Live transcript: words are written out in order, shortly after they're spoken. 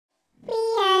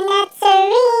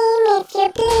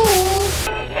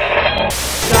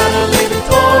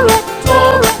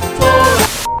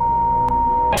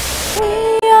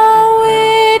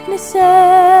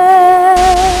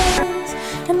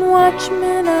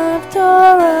of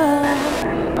Torah.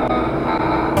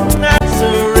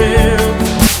 Nazareth.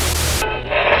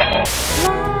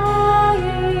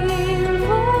 Lying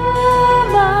for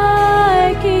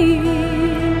my King,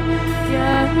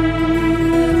 Yahusha.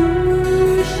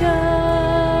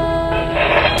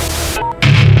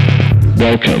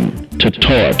 Welcome to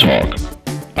Torah Talk,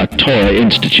 a Torah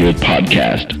Institute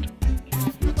podcast.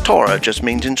 Torah just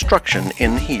means instruction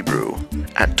in Hebrew.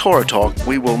 At Torah Talk,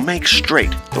 we will make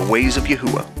straight the ways of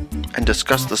Yahuwah and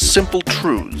discuss the simple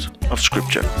truths of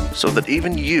Scripture so that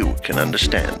even you can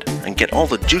understand and get all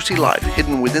the juicy life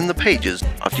hidden within the pages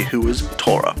of Yahuwah's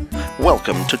Torah.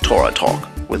 Welcome to Torah Talk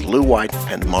with Lew White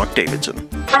and Mark Davidson.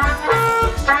 It's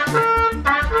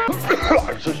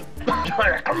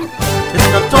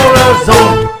the Torah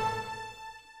Zone.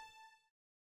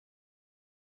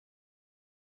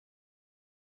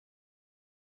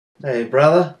 Hey,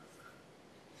 brother.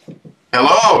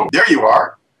 Hello, there you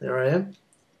are. There I am.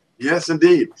 Yes,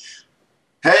 indeed.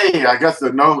 Hey, I got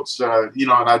the notes, and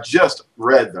I just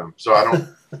read them, so I don't.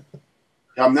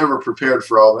 I'm never prepared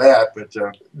for all that, but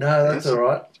No, that's all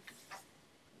right.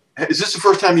 Is this the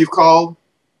first time you've called?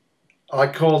 I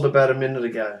called about a minute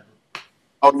ago.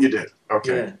 Oh, you did.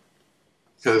 Okay. Yeah.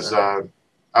 Because I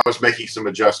was making some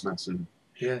adjustments, and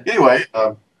Yeah. anyway.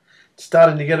 It's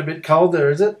starting to get a bit cold there,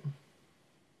 is it?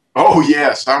 Oh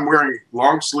yes, I'm wearing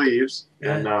long sleeves,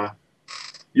 Yeah. and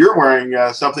you're wearing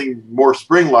something more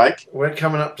spring-like, We're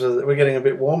coming up to. We're getting a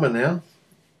bit warmer now.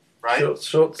 right?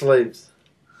 Short sleeves.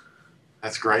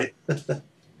 That's great.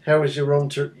 How was your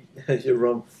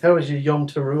How was your Yom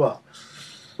Teruah?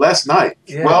 Last night,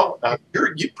 Yeah. well,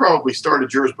 you probably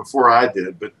started yours before I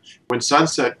did, but when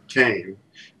sunset came,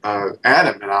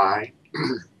 Adam and I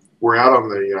were out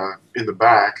on in the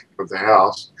back of the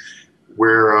house,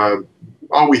 where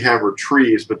all we have are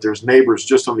trees, but there's neighbors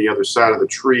just on the other side of the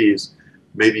trees,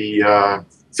 maybe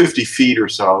 50 feet or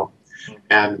so,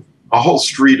 and a whole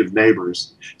street of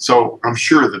neighbors. So I'm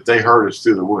sure that they heard us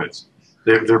through the woods.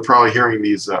 They're probably hearing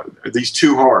these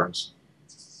two horns,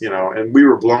 and we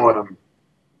were blowing them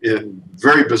in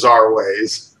very bizarre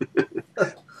ways.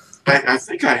 I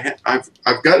think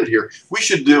I've got it here. We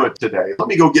should do it today. Let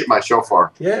me go get my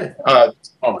shofar. Yeah.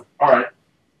 All right.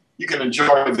 You can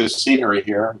enjoy this scenery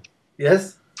here.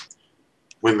 Yes.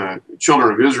 When the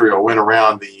children of Israel went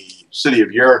around the city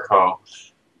of Jericho,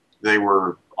 they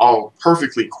were all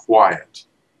perfectly quiet.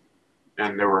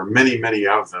 And there were many, many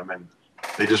of them. And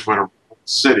they just went around the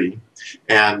city.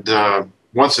 And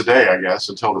once a day, I guess,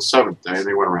 until the seventh day.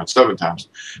 They went around 7 times.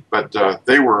 But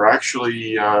they were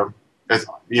actually,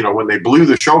 when they blew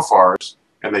the shofars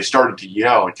and they started to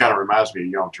yell, it kind of reminds me of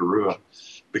Yom Teruah,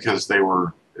 because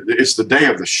it's the day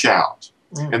of the shout.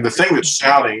 And the thing that's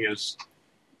shouting is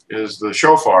the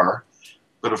shofar.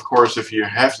 But of course, if you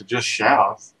have to just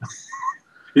shout,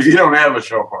 if you don't have a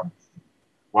shofar,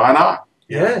 why not?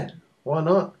 Yeah. Why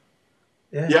not?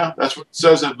 Yeah. Yeah, that's what it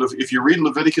says. If you read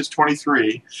Leviticus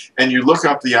 23 and you look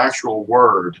up the actual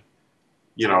word,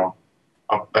 a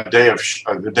day of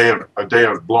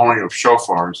blowing of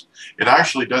shofars, it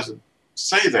actually doesn't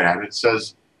say that. It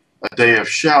says a day of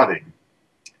shouting.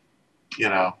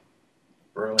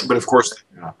 Brilliant. But of course,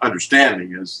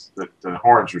 understanding is that the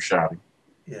horns are shouting.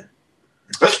 Yeah.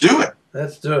 Let's do it.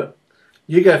 Let's do it.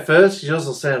 You go first. Yours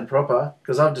will sound proper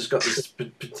because I've just got this.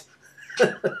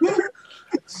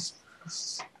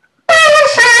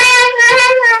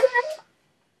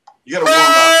 You got to warm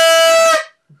up.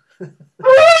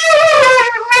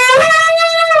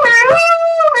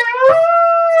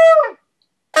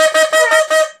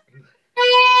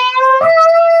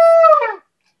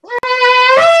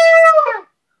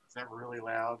 Is that really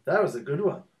loud? That was a good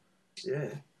one. Yeah.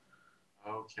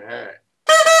 Okay.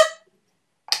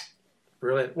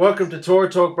 Brilliant. Welcome to Torah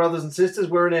Talk, brothers and sisters.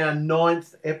 We're in our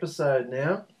 9th episode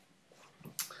now.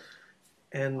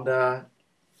 And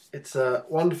it's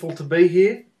wonderful to be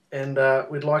here. And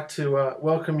we'd like to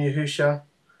welcome Yahusha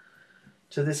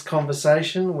to this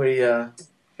conversation. We have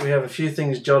a few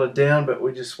things jotted down, but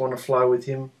we just want to flow with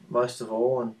him most of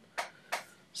all and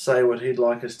say what he'd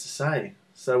like us to say.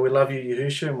 So we love you,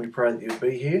 Yahusha, and we pray that you'll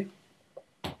be here.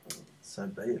 So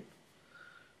be it.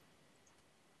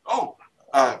 Oh,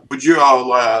 would you all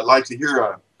like to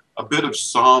hear a bit of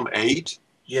Psalm 8?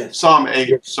 Yes. Psalm 8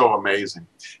 is so amazing.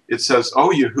 It says, "O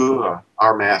Yahuwah,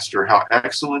 our master, how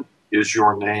excellent is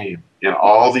your name in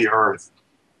all the earth.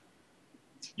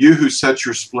 You who set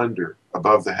your splendor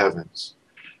above the heavens.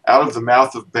 Out of the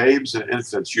mouth of babes and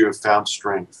infants you have founded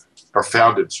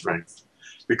strength,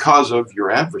 because of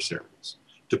your adversaries,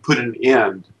 to put an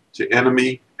end to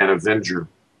enemy and avenger.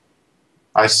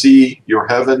 I see your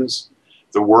heavens,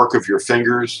 the work of your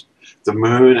fingers. the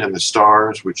moon and the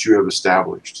stars which you have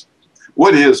established.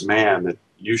 What is man that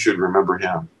you should remember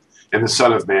him, and the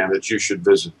Son of Man that you should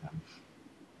visit him?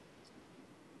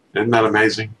 Isn't that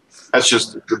amazing? That's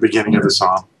just the beginning of the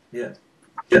song. Yeah.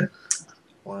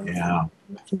 Wonderful. Yeah.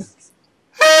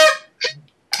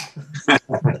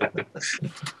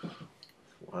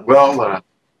 Well,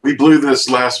 we blew this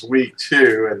last week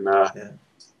too, and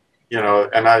you know,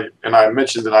 and I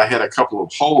mentioned that I had a couple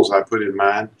of holes I put in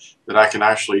mine that I can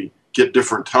actually get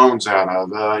different tones out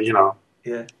of. You know,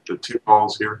 the 2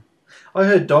 holes here. I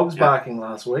heard dogs barking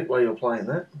last week while you were playing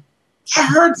that. I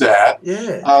heard that.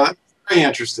 Yeah. That's very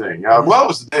interesting. Well, it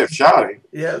was the day of shouting.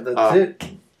 Yeah, that's it.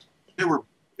 They were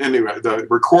anyway. The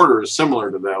recorder is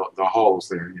similar to the holes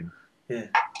there. You know.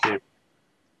 Yeah.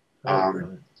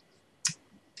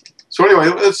 So anyway,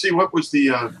 let's see. What was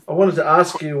the? I wanted to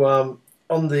ask you on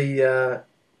the.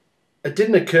 It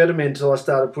didn't occur to me until I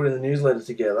started putting the newsletter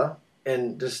together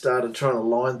and just started trying to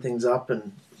line things up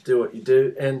and do what you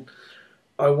do. And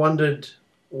I wondered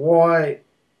why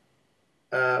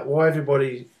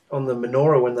everybody on the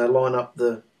menorah, when they line up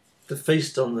the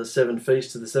feast on the 7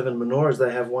 feasts of the 7 menorahs,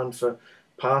 they have one for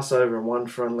Passover and one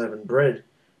for unleavened bread,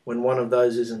 when one of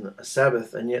those isn't a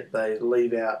Sabbath, and yet they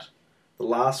leave out the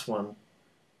last one,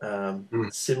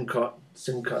 Simchat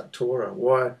Torah.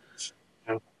 Why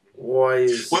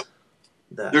is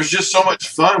that? There's just so much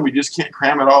fun. We just can't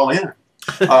cram it all in.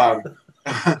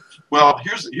 Well,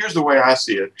 here's the way I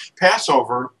see it.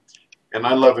 Passover and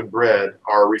unleavened bread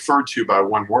are referred to by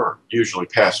one word, usually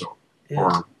Passover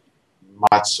or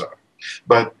matzah.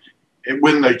 But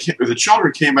when the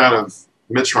children came out of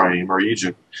Mitzrayim or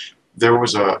Egypt, there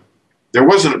wasn't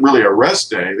really a rest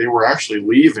day. They were actually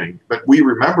leaving, but we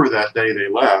remember that day they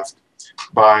left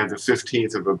by the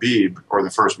 15th of Abib, or the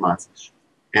first month,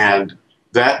 and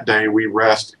that day we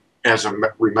rest as a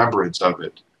remembrance of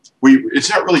it. It's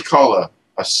not really called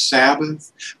a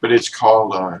Sabbath, but it's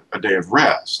called a day of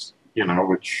rest, you know,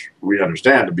 which we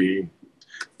understand to be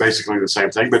basically the same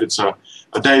thing, but it's a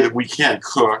day that we can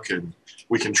cook and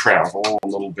we can travel a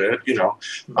little bit, you know.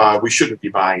 We shouldn't be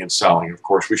buying and selling, of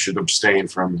course. We should abstain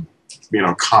from, you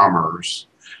know, commerce.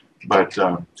 But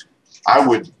I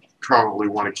would probably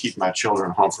want to keep my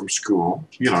children home from school,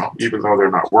 you know, even though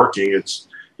they're not working. It's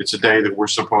a day that we're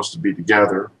supposed to be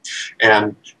together.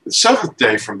 And the 7th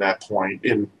day from that point,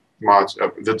 the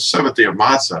 7th day of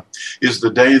Matzah, is the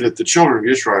day that the children of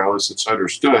Israel, as it's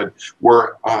understood,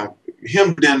 were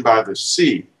hemmed in by the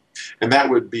sea. And that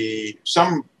would be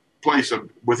some place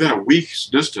within a week's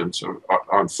distance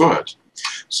on foot.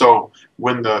 So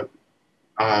when the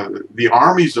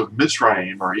armies of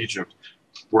Mitzrayim or Egypt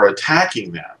were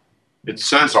attacking them, it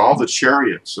says all the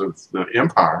chariots of the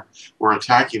empire were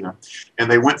attacking them,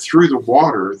 and they went through the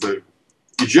water. The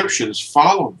Egyptians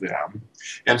followed them,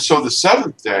 and so the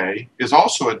 7th day is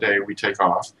also a day we take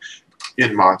off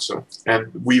in Matzah,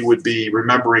 and we would be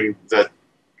remembering that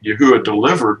Yahuwah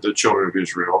delivered the children of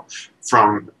Israel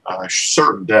from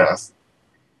certain death,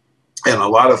 and a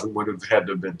lot of them would have had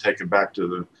to have been taken back to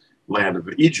the land of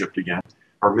Egypt again,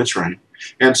 or Mitzrayim.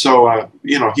 And so,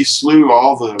 you know, he slew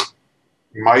all the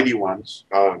mighty ones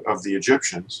of the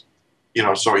Egyptians, you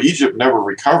know, so Egypt never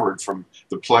recovered from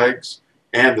the plagues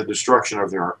and the destruction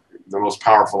of the most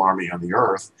powerful army on the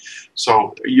earth.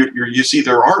 So you see,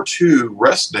 there are 2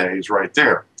 rest days right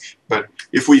there. But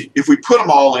if we put them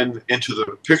all into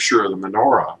the picture of the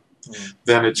menorah,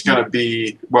 then it's going to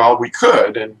be, well, we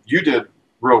could, and you did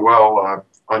real well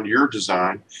on your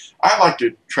design. I like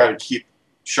to try to keep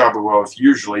Shavuot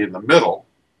usually in the middle,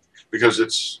 because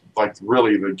it's like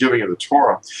really the giving of the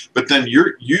Torah. But then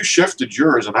you shifted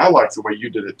yours, and I like the way you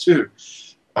did it too,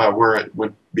 where it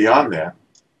went beyond that.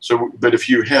 So, but if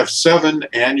you have 7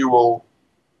 annual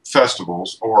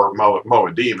festivals, or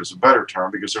Moedim is a better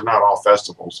term, because they're not all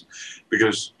festivals,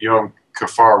 because Yom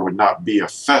Kippur would not be a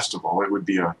festival; it would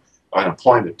be an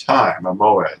appointed time, a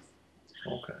Moed.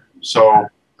 Okay. So,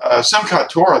 Simchat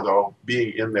Torah, though,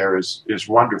 being in there is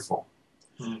wonderful.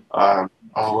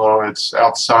 Although it's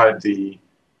outside the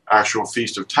actual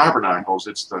Feast of Tabernacles,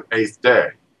 it's the 8th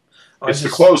day. It's the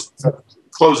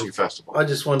closing festival. I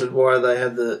just wondered why they'd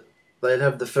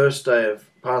have the first day of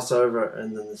Passover,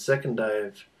 and then the second day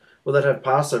of, well, they'd have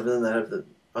Passover, and then they'd have the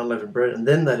unleavened bread, and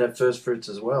then they'd have first fruits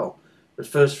as well. But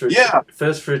first fruits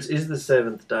is the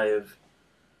 7th day of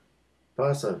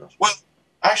Passover. Well,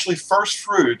 actually, first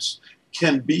fruits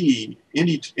can be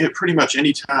pretty much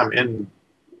any time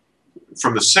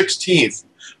from the 16th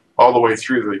all the way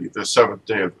through the 7th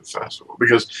day of the festival,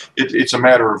 because it's a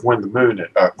matter of when the moon,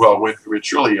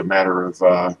 it's really a matter of,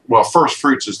 first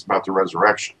fruits is about the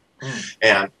resurrection.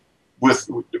 And with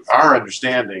our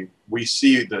understanding, we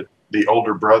see that the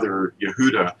older brother,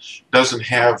 Yehuda, doesn't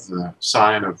have the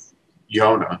sign of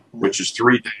Yonah, which is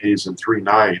 3 days and 3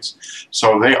 nights.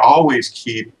 So they always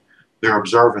keep their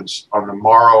observance on the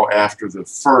morrow after the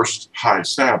first high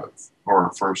Sabbath,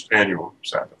 or first annual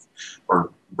Sabbath,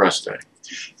 or rest day.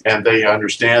 And they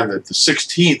understand that the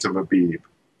 16th of Abib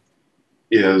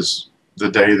is the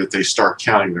day that they start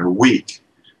counting their week,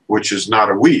 which is not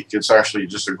a week. It's actually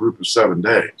just a group of 7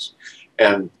 days.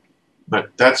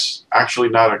 But that's actually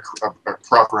not a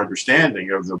proper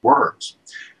understanding of the words.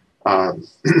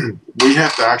 We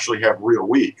have to actually have real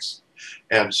weeks.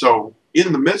 And so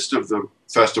in the midst of the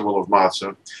Festival of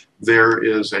Matzah, there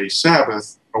is a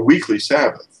Sabbath, a weekly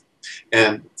Sabbath.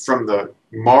 And from the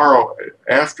morrow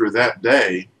after that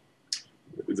day,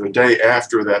 the day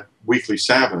after that weekly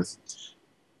Sabbath,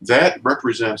 that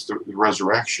represents the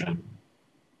resurrection,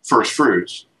 first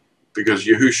fruits, because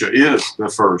Yahusha is the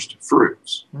first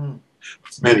fruits.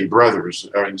 Many brothers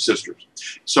and sisters.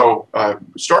 So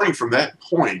starting from that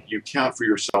point, you count for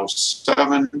yourselves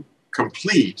 7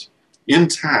 complete,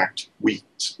 intact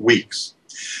weeks.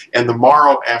 And the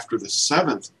morrow after the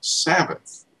 7th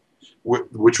Sabbath,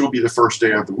 which will be the first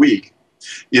day of the week,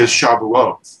 is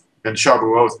Shavuot. And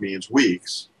Shavuot means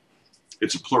weeks.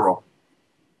 It's a plural.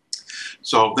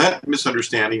 So that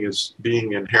misunderstanding is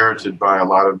being inherited by a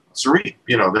lot of Nazarene.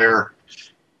 You know,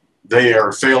 they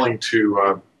are failing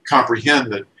to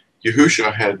comprehend that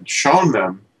Yahusha had shown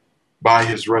them by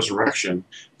his resurrection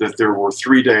that there were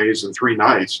 3 days and 3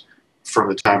 nights from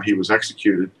the time he was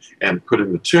executed and put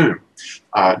in the tomb.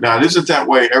 Now, it isn't that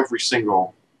way every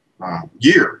single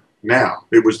year now.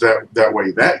 It was that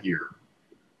way that year,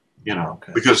 you know,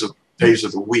 because of days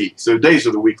of the week. So the days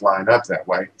of the week line up that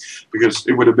way, because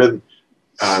it would have been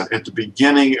at the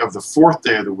beginning of the 4th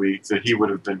day of the week that he would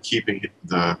have been keeping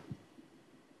the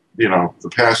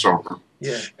Passover.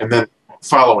 Yeah. And then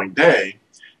following day,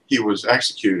 he was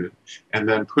executed and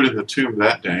then put in the tomb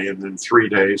that day. And then 3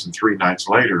 days and 3 nights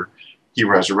later, he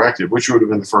resurrected, which would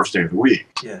have been the first day of the week.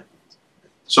 Yeah.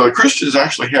 So the Christians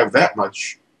actually have that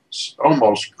much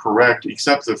almost correct,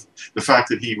 except the fact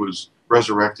that he was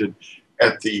resurrected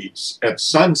at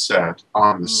sunset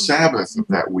on the Sabbath of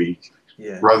that week,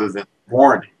 rather than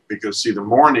morning. Because, see, the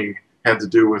morning had to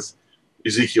do with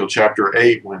Ezekiel chapter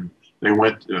 8 when they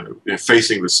went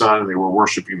facing the sun and they were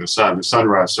worshiping the sun, the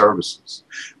sunrise services.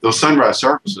 Those sunrise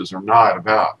services are not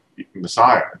about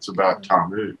Messiah. It's about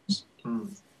Tammuz.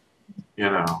 You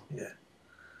know. Yeah,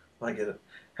 I get it.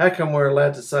 How come we're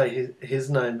allowed to say his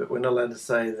name, but we're not allowed to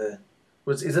say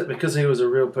is it because he was a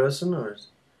real person, or?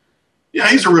 Yeah,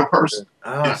 he's a real person.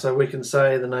 Ah, yeah. So we can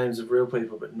say the names of real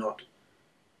people, but not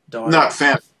deities. Not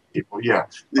family people. Yeah,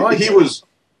 he was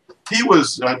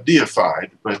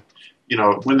deified, but you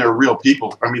know, when they're real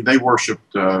people, I mean, they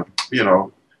worshipped a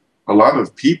lot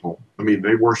of people. I mean,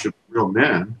 they worshipped real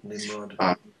men.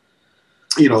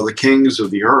 You know, the kings of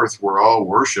the earth were all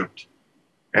worshipped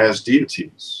as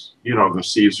deities. You know, the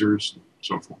Caesars and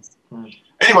so forth.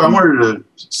 Anyway, I wanted to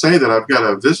say that I've got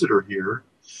a visitor here.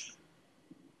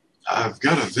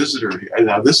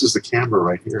 Now, this is the camera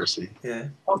right here, see? Yeah.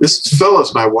 Okay. This is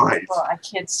Phyllis, my wife. Well, I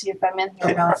can't see if I'm in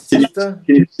here or not. Can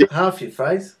you see half your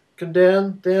face? Come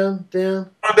down.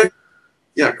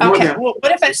 Yeah, come on down. Well,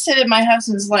 what if I sit in my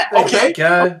husband's lap? Okay. There you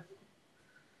go.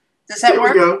 Does that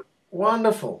work? There we go.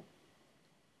 Wonderful.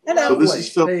 Hello. So this is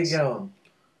Phyllis. There you go.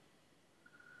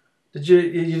 Did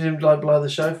you didn't blow the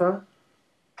shofar?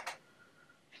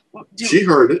 She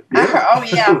heard it. Yeah. Oh,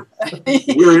 yeah.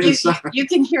 We're inside. You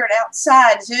can hear it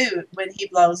outside, too, when he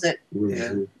blows it.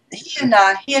 Mm-hmm.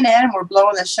 He and Adam were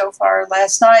blowing the shofar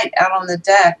last night out on the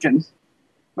deck, and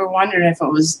we're wondering if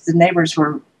it was the neighbors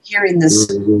were hearing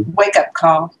this wake-up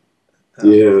call. Oh,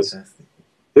 yes. Fantastic.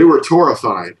 They were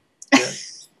terrified.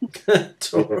 Yeah.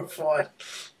 Terrified.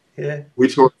 Yeah. We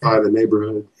terrify the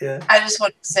neighborhood. Yeah. I just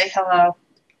wanted to say hello.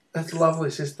 That's lovely,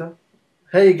 sister.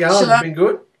 How you going? Shalom. It's been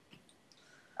good?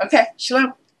 Okay,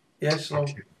 shalom. Yeah, shalom.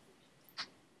 Okay.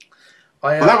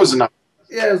 Well, that was enough.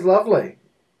 Yeah, it was lovely.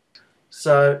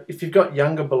 So, if you've got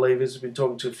younger believers, we've been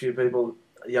talking to a few people,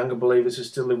 younger believers who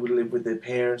still live with their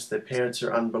parents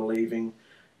are unbelieving,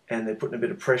 and they're putting a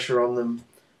bit of pressure on them.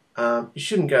 You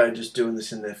shouldn't go just doing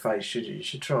this in their face, should you? You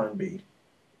should try and be,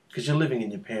 because you're living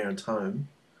in your parents' home.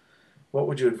 What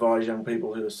would you advise young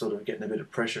people who are sort of getting a bit of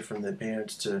pressure from their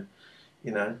parents to,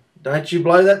 don't you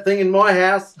blow that thing in my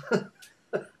house?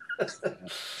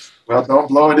 Well, don't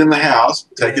blow it in the house.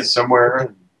 Take it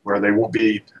somewhere where they won't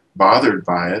be bothered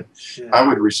by it. Yeah. I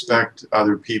would respect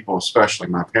other people, especially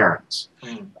my parents.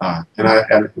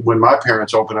 And when my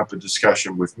parents open up a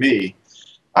discussion with me,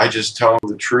 I just tell them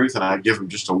the truth and I give them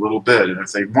just a little bit. And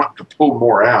if they want to pull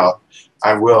more out,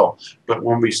 I will. But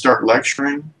when we start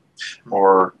lecturing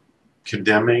or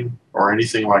condemning or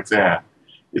anything like that,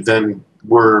 then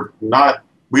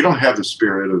we don't have the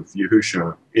spirit of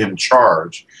Yahusha in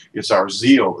charge. It's our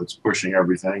zeal that's pushing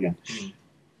everything. And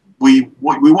we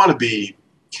want to be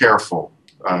careful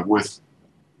with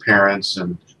parents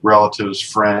and relatives,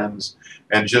 friends,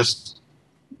 and just,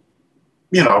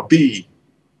 be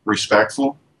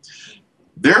respectful.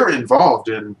 They're involved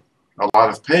in a lot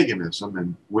of paganism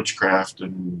and witchcraft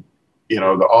and,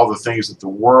 all the things that the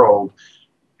world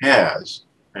has,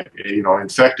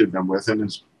 infected them with and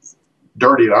has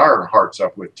dirtied our hearts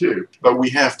up with too. But we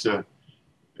have to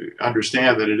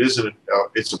understand that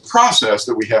it's a process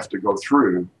that we have to go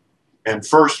through. And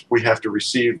first we have to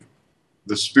receive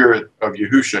the spirit of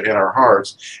Yahusha in our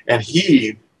hearts, and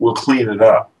he will clean it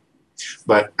up.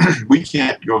 But we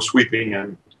can't go sweeping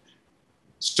in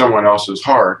someone else's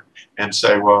heart and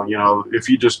say, well, if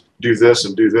you just do this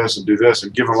and do this and do this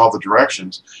and give them all the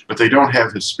directions, but they don't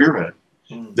have his spirit,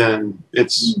 then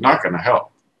it's not going to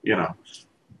help.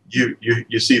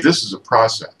 You see, this is a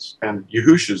process, and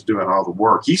Yahusha's doing all the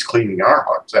work. He's cleaning our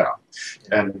hearts out,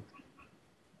 and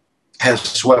has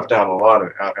swept out a lot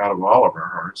out of all of our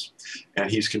hearts, and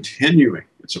he's continuing.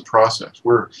 It's a process.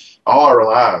 All our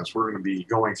lives, we're going to be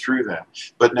going through that.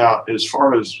 But now, as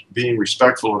far as being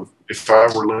respectful of, if I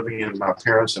were living in my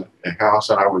parents' house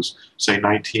and I was, say,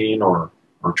 19 or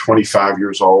 25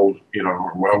 years old,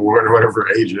 or whatever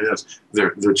age it is,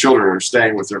 the children are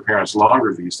staying with their parents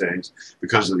longer these days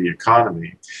because of the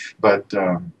economy. But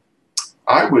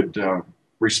I would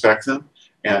respect them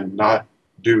and not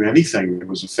do anything that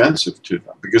was offensive to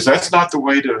them, because that's not the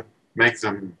way to make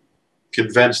them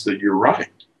convinced that you're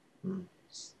right.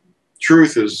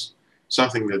 Truth is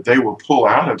something that they will pull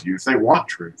out of you if they want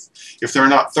truth. If they're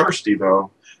not thirsty, though,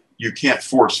 you can't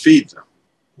force feed them.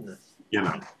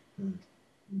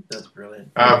 That's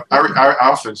brilliant. I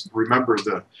often remember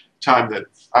the time that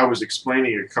I was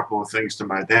explaining a couple of things to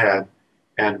my dad,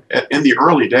 and in the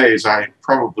early days, I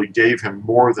probably gave him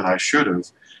more than I should have,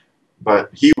 but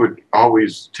he would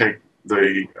always take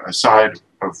the side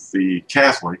of the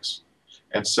Catholics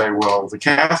and say, well, the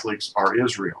Catholics are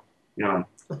Israel.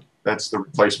 That's the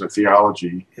replacement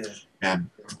theology. Yeah. And,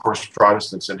 of course,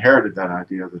 Protestants inherited that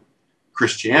idea that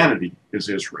Christianity is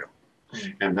Israel.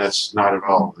 And that's not at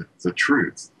all the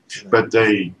truth. But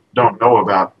they don't know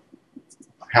about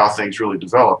how things really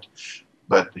developed.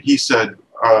 But he said,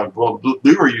 well,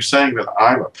 Lew, are you saying that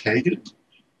I'm a pagan?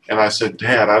 And I said,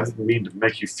 Dad, I didn't mean to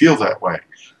make you feel that way.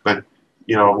 But,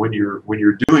 when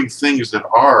you're doing things that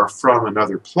are from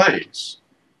another place,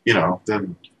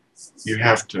 then you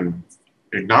have to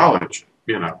acknowledge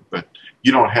it, but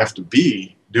you don't have to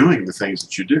be doing the things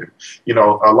that you do.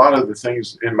 A lot of the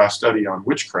things in my study on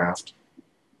witchcraft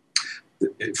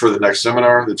for the next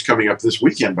seminar that's coming up this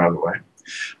weekend, by the way,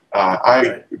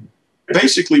 I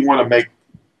basically want to make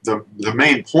the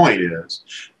main point is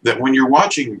that when you're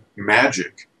watching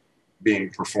magic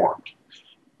being performed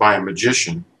by a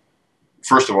magician,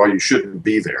 first of all, you shouldn't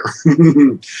be there.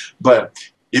 But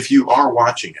if you are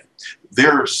watching it,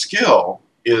 their skill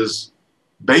is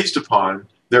based upon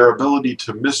their ability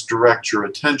to misdirect your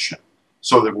attention,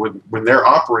 so that when they're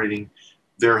operating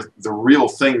the real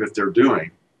thing that they're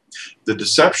doing, the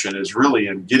deception is really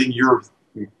in getting your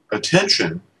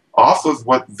attention off of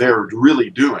what they're really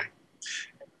doing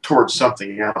towards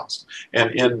something else.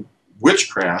 And in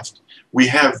witchcraft, we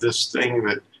have this thing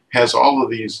that has all of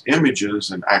these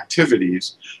images and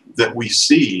activities that we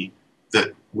see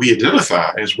that we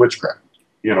identify as witchcraft.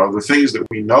 The things that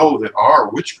we know that are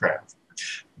witchcraft.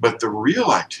 But the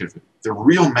real activity, the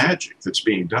real magic that's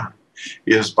being done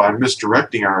is by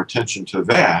misdirecting our attention to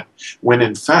that, when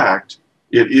in fact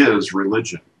it is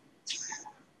religion.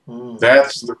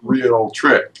 That's the real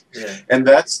trick. Yeah. And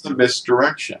that's the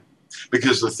misdirection.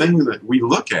 Because the thing that we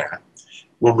look at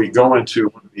when we go into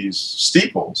one of these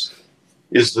steeples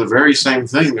is the very same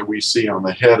thing that we see on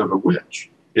the head of a witch.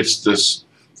 It's this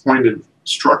pointed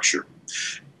structure.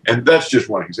 And that's just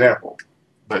one example.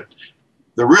 But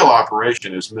the real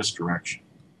operation is misdirection.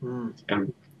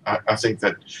 And I think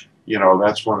that,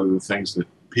 that's one of the things that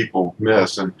people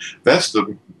miss. And that's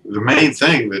the main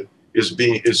thing that is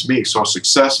being so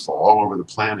successful all over the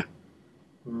planet.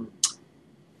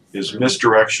 Is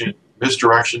misdirection,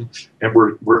 and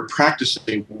we're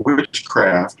practicing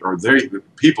witchcraft, or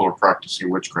people are practicing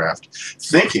witchcraft,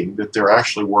 thinking that they're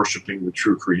actually worshiping the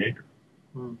true Creator.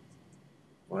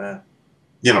 Wow.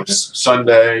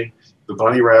 Sunday, the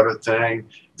bunny rabbit thing,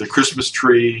 the Christmas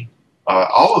tree,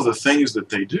 all of the things that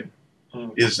they do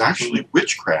is actually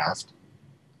witchcraft,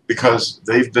 because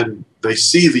they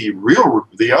see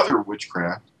the other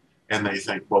witchcraft and they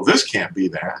think, well, this can't be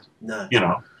that, No. you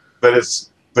know. But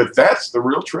that's the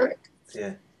real trick.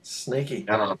 Yeah. Sneaky.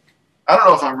 I don't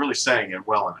know if I'm really saying it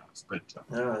well enough, but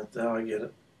No, I get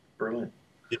it. Brilliant.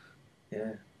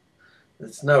 Yeah.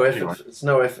 It's no effort. Anyway. It's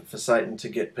no effort for Satan to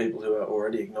get people who are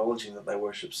already acknowledging that they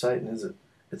worship Satan, is it?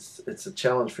 It's a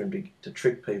challenge for him to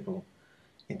trick people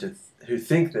into who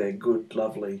think they're good,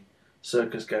 lovely,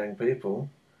 circus-going people,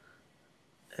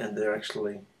 and they're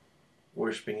actually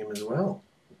worshipping him as well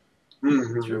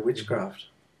through witchcraft.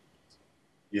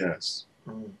 Yes.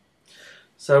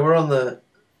 So we're on the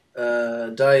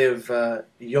day of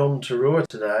Yom Teruah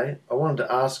today. I wanted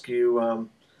to ask you,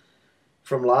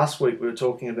 from last week we were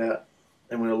talking about,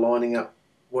 and we were lining up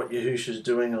what Yahusha's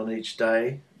doing on each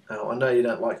day. I know you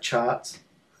don't like charts,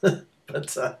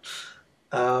 but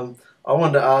I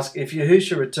wanted to ask, if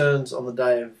Yahusha returns on the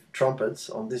day of trumpets,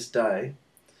 on this day,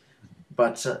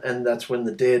 but and that's when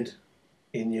the dead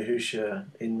in Yahusha,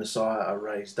 in Messiah, are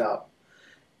raised up,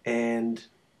 and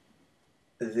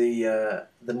the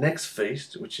next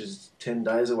feast, which is 10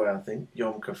 days away, I think,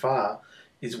 Yom Kippur,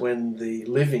 is when the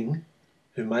living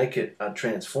who make it are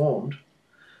transformed.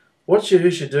 What's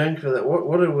Yahusha doing for that?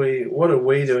 What are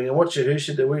we doing? And what's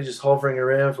Yahusha doing? We're just hovering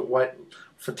around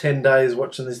for 10 days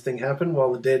watching this thing happen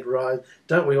while the dead rise.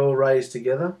 Don't we all raise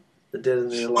together, the dead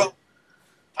and the alive?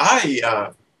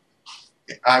 Well,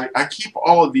 I keep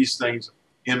all of these things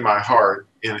in my heart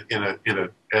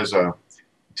as a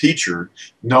teacher,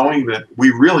 knowing that we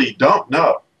really don't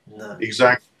know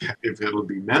exactly if it'll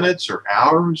be minutes or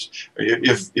hours.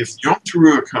 If Yom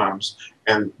Teruah comes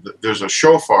and there's a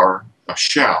shofar, a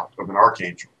shout of an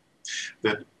archangel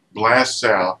that blasts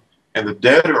out, and the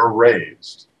dead are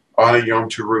raised on a Yom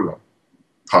Teruah,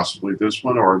 possibly this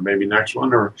one or maybe next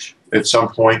one, or at some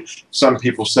point. Some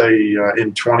people say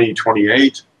in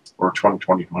 2028 or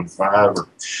 2025,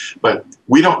 but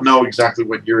we don't know exactly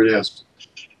what year it is.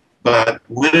 But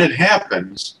when it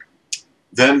happens,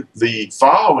 then the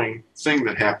following thing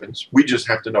that happens, we just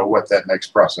have to know what that next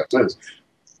process is.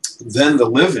 Then the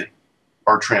living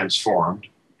are transformed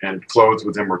and clothed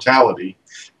with immortality,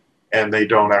 and they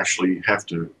don't actually have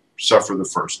to suffer the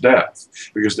first death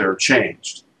because they're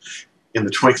changed in the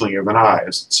twinkling of an eye,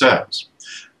 as it says.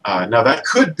 Now that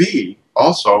could be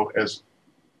also, as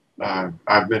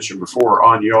I've mentioned before,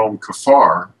 on Yom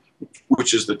Kippur,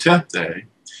 which is the 10th day.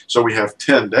 So we have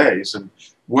 10 days, and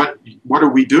what are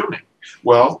we doing?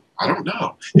 Well, I don't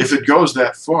know. If it goes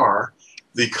that far,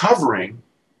 the covering,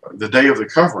 the day of the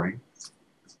covering,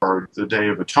 or the day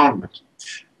of atonement,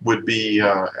 would be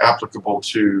applicable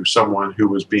to someone who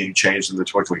was being changed in the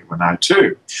twinkling of an eye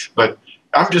too. But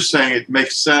I'm just saying it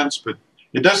makes sense, but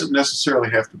it doesn't necessarily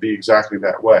have to be exactly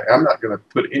that way. I'm not going to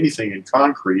put anything in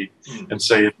concrete and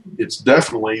say it's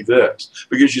definitely this,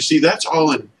 because you see, that's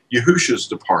all in Yahusha's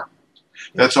department.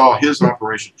 That's all his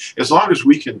operation. As long as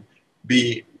we can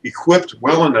be equipped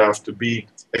well enough to be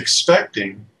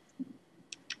expecting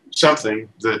something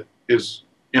that is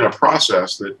in a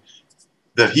process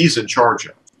that he's in charge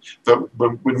of. But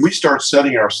when we start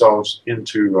setting ourselves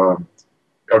into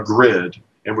a grid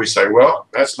and we say, well,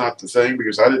 that's not the thing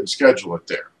because I didn't schedule it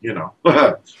there, you know.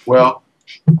 Well,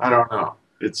 I don't know.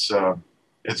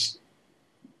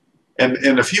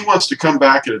 And if he wants to come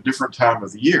back at a different time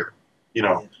of the year, you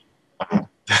know,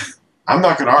 I'm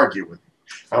not going to argue with him.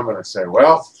 I'm going to say,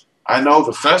 well, I know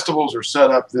the festivals are set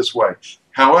up this way.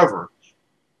 However,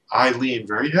 I lean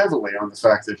very heavily on the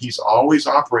fact that he's always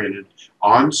operated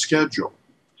on schedule.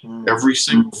 Every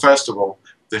single festival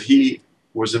that he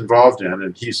was involved in,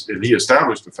 and he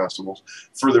established the festivals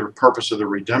for the purpose of the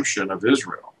redemption of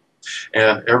Israel.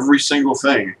 And every single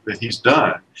thing that he's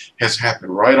done has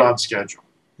happened right on schedule,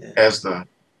 as the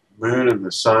moon and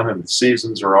the sun and the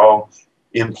seasons are all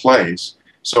in place.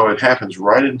 So it happens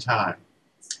right in time.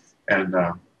 And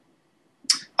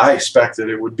I expect that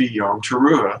it would be Yom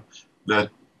Teruah that,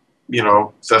 you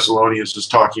know, Thessalonians is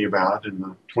talking about in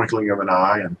the twinkling of an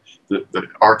eye, and the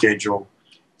archangel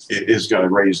is going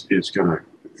to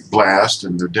blast,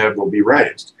 and the dead will be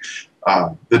raised.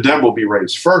 The dead will be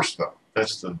raised first, though.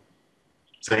 That's the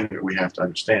thing that we have to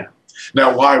understand.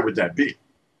 Now, why would that be?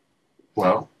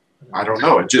 Well, I don't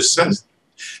know. It just says.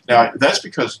 Now, that's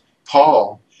because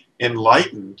Paul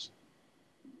enlightened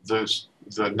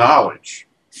the knowledge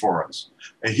for us,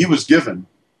 and he was given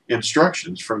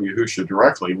instructions from Yahusha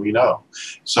directly, we know.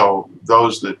 So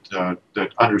those that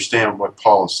understand what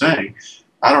Paul is saying,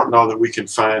 I don't know that we can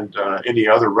find any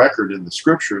other record in the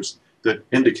scriptures that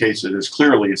indicates it as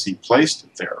clearly as he placed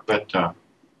it there. But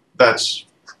that's,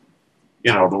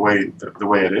 you know, the way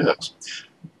it is.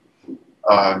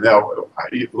 Now,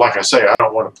 like I say, I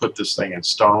don't want to put this thing in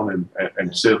stone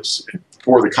and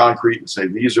pour the concrete and say,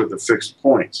 these are the fixed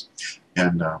points.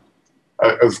 And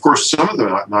of course, some of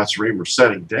the Nazarene were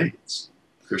setting dates.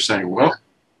 They're saying, well,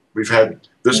 we've had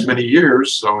this many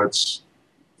years, so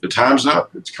the time's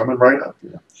up. It's coming right up.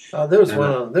 Yeah. There was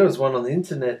one on the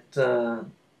internet,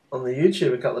 on the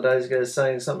YouTube a couple of days ago,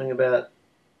 saying something about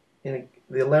the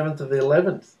 11th of the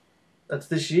 11th. That's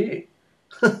this year.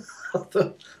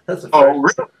 That's really?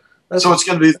 So it's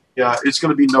going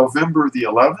to be November the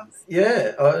 11th.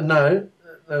 Yeah. No,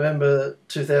 November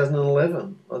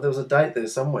 2011. Oh, there was a date there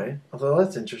somewhere. I thought,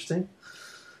 that's interesting.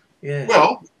 Yeah.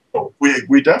 Well,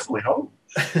 we definitely hope.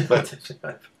 But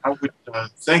I would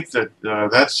think that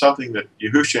that's something that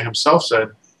Yahushua himself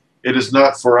said, it is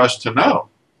not for us to know.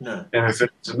 No. And if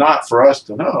it's not for us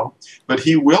to know, but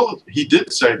he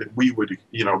did say that we would,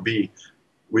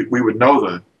 we would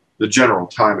know the general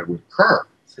time it would occur.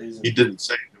 Season. He didn't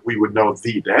say that we would know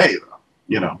the day, though,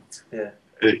 Yeah.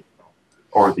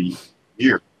 Or the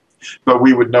year. But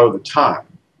we would know the time.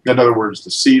 In other words,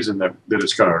 the season that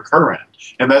it's going to occur in.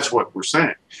 And that's what we're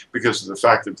saying, because of the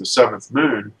fact that the seventh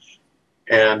moon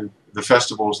and the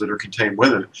festivals that are contained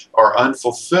within it are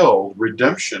unfulfilled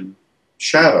redemption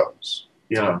shadows,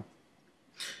 The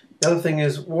other thing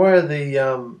is, why are the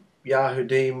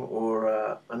Yahudim, or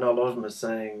I know a lot of them are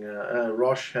saying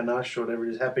Rosh Hanash or whatever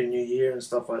it is, Happy New Year and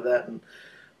stuff like that. And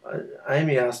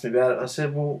Amy asked me about it. And I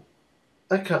said, well,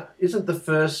 isn't the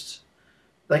first...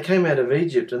 They came out of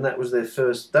Egypt, and that was their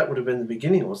first... That would have been the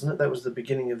beginning, wasn't it? That was the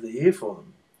beginning of the year for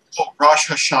them. Oh, Rosh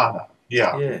Hashanah,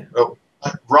 yeah. Yeah.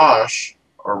 Rosh,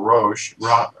 or Rosh,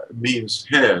 means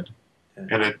head,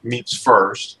 and it means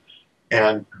first.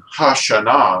 And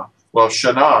Hashanah, well,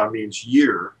 Shana means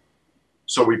year,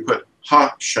 so we put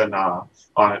Hashanah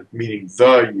on it, meaning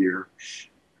the year.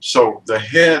 So the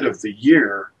head of the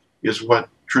year is what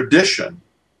tradition,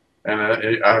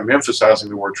 and I'm emphasizing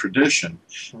the word tradition,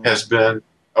 has been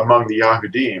among the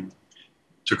Yahudim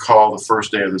to call the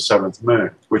first day of the seventh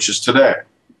moon, which is today.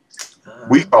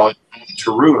 We call it Yom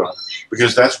Teruah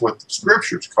because that's what the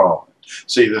scriptures call it.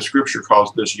 See, the scripture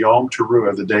calls this Yom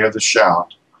Teruah, the day of the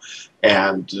shout.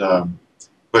 And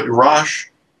but Rosh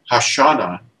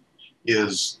Hashanah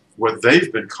is what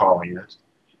they've been calling it.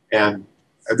 And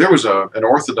there was an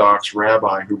Orthodox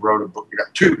rabbi who wrote a book,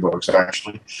 two books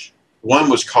actually. One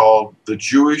was called The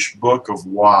Jewish Book of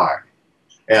Why,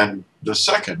 and the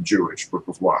second Jewish Book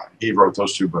of Why. He wrote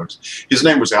those two books. His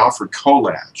name was Alfred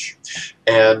Kolach,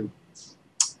 and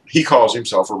he calls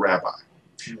himself a rabbi.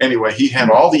 Anyway, he had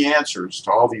all the answers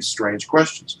to all these strange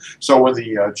questions. So when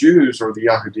the Jews or the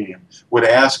Yahudim would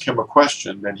ask him a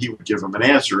question, then he would give them an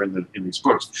answer in these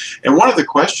books. And one of the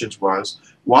questions was,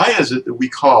 why is it that we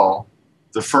call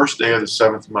the first day of the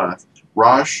seventh month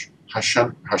Rosh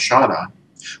Hashanah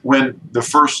when the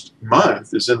first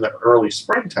month is in the early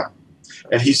springtime?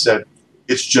 And he said,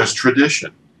 it's just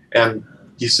tradition. And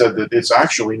he said that it's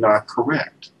actually not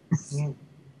correct.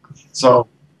 So,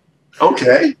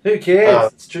 okay. Who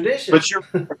cares? It's tradition.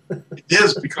 But it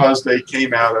is because they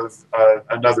came out of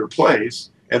another place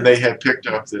and they had picked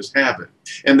up this habit.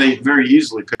 And they very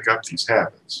easily pick up these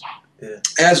habits,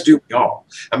 as do we all.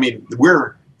 I mean,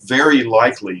 we're very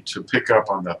likely to pick up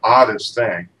on the oddest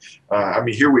thing. I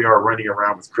mean, here we are running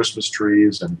around with Christmas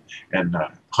trees and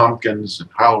pumpkins and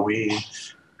Halloween,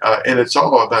 and it's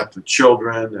all about the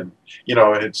children. And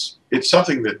it's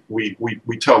something that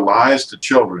we tell lies to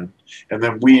children, and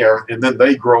then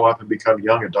they grow up and become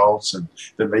young adults, and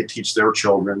then they teach their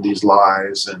children these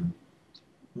lies. And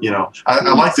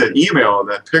I like that email or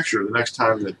that picture. The next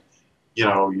time that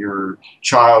your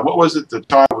child, what was it the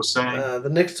child was saying? The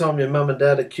next time your mum and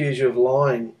dad accuse you of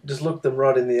lying, just look them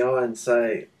right in the eye and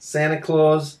say, Santa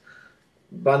Claus,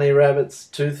 bunny rabbits,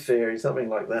 tooth fairy, something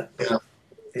like that.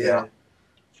 Yeah.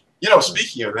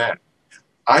 Speaking of that,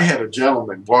 I had a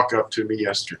gentleman walk up to me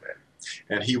yesterday,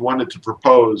 and he wanted to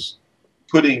propose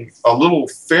putting a little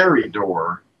fairy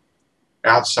door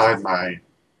outside my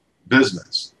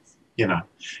business,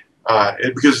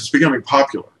 because it's becoming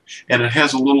popular. And it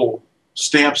has a little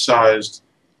stamp-sized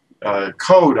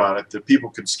code on it that people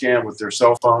can scan with their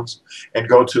cell phones and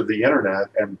go to the internet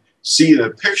and see the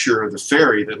picture of the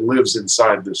fairy that lives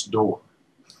inside this door.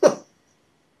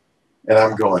 And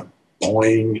I'm going,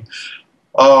 boing.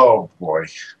 Oh, boy.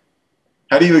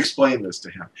 How do you explain this to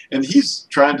him? And he's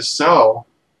trying to sell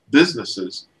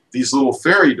businesses these little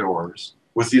fairy doors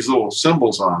with these little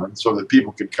symbols on them so that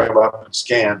people can come up and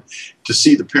scan to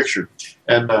see the picture.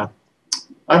 And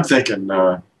I'm thinking,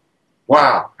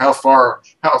 wow, how far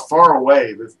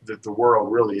away that the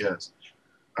world really is,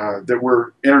 that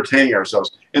we're entertaining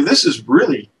ourselves. And this is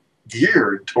really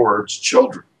geared towards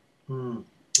children,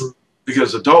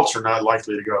 because adults are not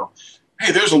likely to go,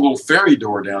 hey, there's a little fairy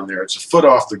door down there. It's a foot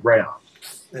off the ground.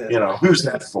 Yeah. You know, who's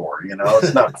that for? You know,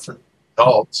 it's not for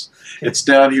adults. It's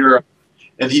down here.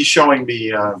 And he's showing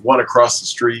me one across the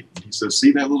street. And he says,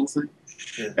 see that little thing?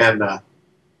 Yeah. And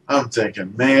I'm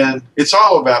thinking, man, it's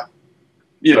all about,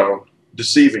 you know,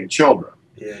 deceiving children.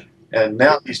 Yeah. And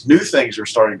now these new things are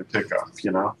starting to pick up,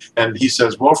 you know. And he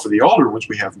says, well, for the older ones,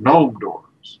 we have gnome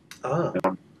doors. Ah.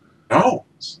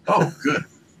 Gnomes? Oh, good.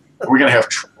 Are we going to have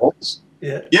trolls?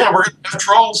 Yeah. Yeah, we're going to have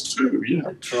trolls too, you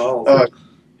know. Trolls.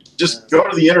 Just go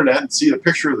to the internet and see the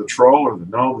picture of the troll or the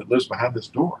gnome that lives behind this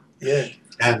door. Yeah.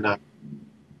 And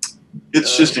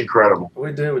it's just incredible.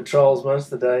 We do with trolls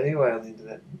most of the day anyway on the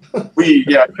internet.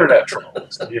 Internet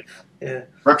trolls. Yeah. Yeah.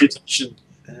 Reputation,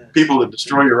 Yeah. people that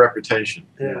destroy your reputation.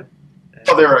 Yeah.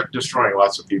 Well, they're destroying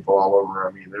lots of people all over.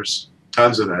 I mean, there's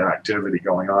tons of that activity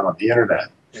going on the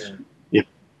internet. Yeah.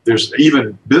 There's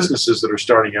even businesses that are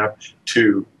starting up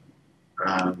to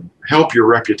help your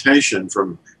reputation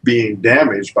from being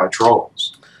damaged by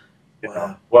trolls. You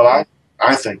know? Well,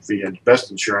 I think the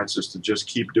best insurance is to just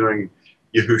keep doing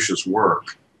Yahusha's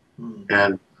work,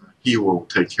 and he will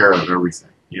take care of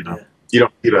everything. You know, you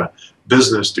don't need a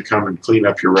business to come and clean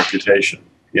up your reputation.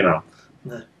 You know.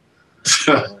 No.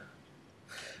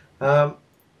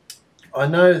 I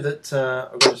know that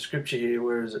I've got a scripture here.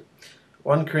 Where is it?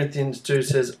 1 Corinthians 2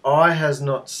 says, eye has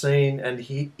not seen and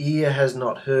ear has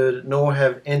not heard, nor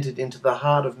have entered into the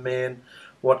heart of man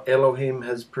what Elohim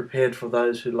has prepared for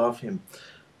those who love him.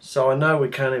 So I know we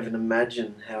can't even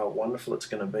imagine how wonderful it's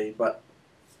going to be, but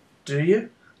do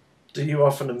you? Do you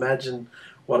often imagine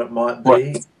what it might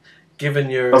be?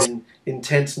 Given your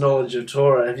intense knowledge of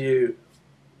Torah, have you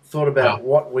thought about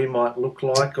what we might look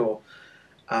like, or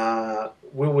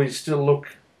will we still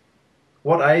look?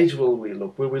 What age will we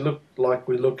look? Will we look like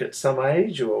we look at some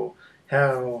age, or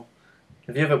how?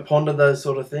 Have you ever pondered those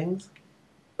sort of things?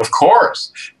 Of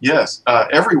course, yes.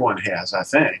 Everyone has, I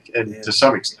think, and to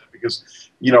some extent, because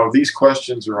you know these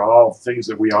questions are all things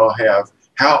that we all have.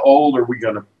 How old are we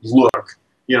going to look?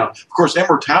 You know, of course,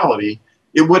 immortality.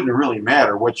 It wouldn't really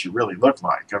matter what you really look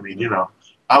like. I mean, you know,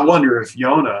 I wonder if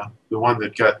Yonah, the one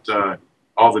that got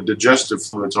all the digestive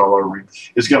fluids all over him,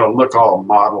 is going to look all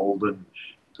mottled, and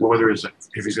whether if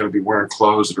he's going to be wearing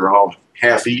clothes that are all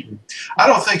half-eaten. I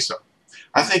don't think so.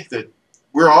 I think that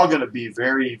we're all going to be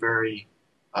very, very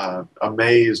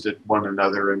amazed at one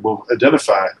another, and we'll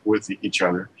identify with each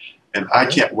other. And I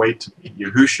can't wait to meet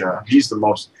Yahusha. He's the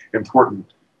most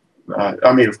important.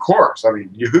 I mean, of course. I mean,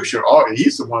 Yahusha,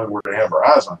 he's the one we're going to have our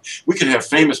eyes on. We could have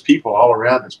famous people all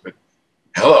around us, but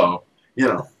hello, you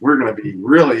know, we're going to be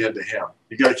really into him.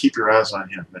 You got to keep your eyes on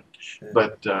him.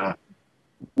 But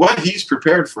what he's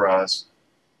prepared for us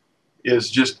is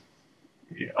just,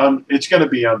 it's going to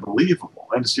be unbelievable.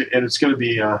 And it's going to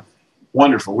be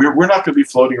wonderful. We're not going to be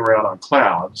floating around on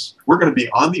clouds. We're going to be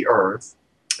on the earth,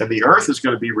 and the earth is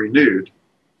going to be renewed,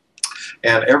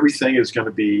 and everything is going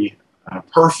to be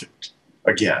perfect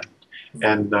again.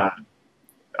 And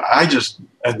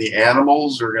and the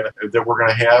animals we're going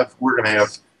to have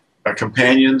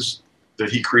companions that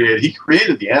he created. He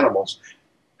created the animals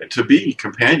to be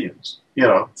companions, you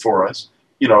know, for us.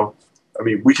 You know, I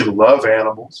mean, we can love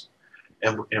animals,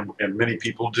 and many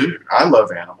people do. I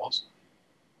love animals.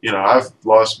 You know, I've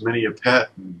lost many a pet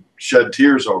and shed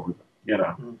tears over them. You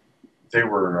know, they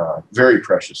were very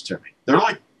precious to me. They're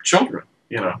like children.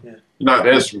 You know, not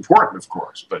as important, of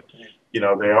course, but you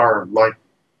know, they are like,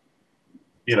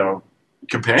 you know,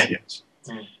 companions,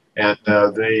 and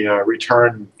they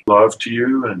return love to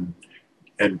you, and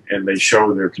they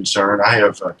show their concern. I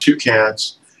have 2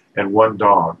 cats and 1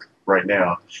 dog right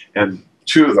now, and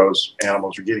 2 of those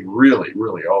animals are getting really,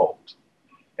 really old,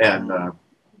 and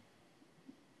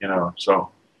you know,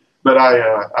 so. But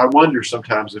I wonder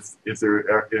sometimes if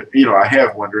they're, you know, I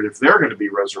have wondered if they're going to be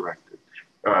resurrected,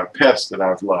 pets that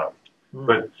I've loved.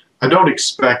 But I don't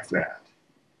expect that.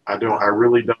 I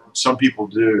really don't. Some people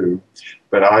do,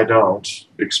 but I don't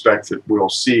expect that we'll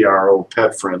see our old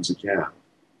pet friends again.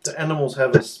 Do animals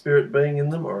have a spirit being in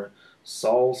them, or a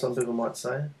soul, some people might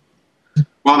say?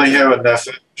 Well, they have a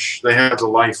nefesh. They have the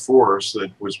life force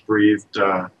that was breathed.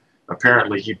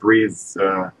 Apparently, he breathed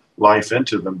life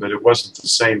into them, but it wasn't the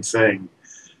same thing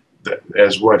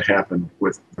as what happened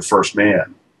with the first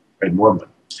man and woman.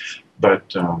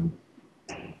 But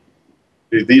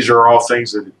these are all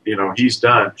things that, you know, he's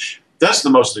done. That's the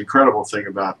most incredible thing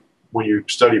about when you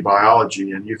study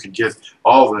biology, and you can get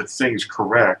all the things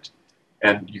correct,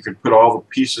 and you can put all the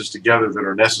pieces together that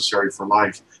are necessary for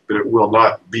life, but it will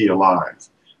not be alive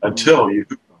until you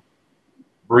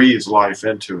breathe life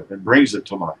into it and brings it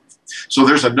to life. So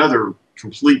there's another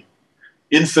complete,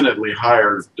 infinitely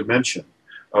higher dimension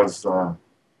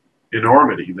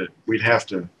enormity that we'd have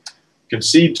to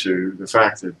concede to the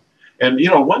fact that, and you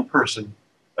know, one person,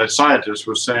 a scientist,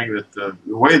 was saying that the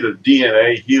way the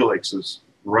DNA helix is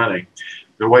running,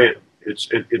 the way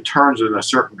it turns in a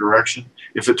certain direction,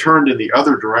 if it turned in the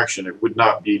other direction, it would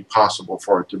not be possible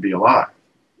for it to be alive.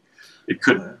 It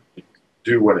couldn't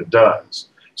do what it does.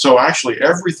 So actually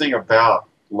everything about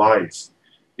life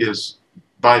is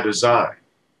by design,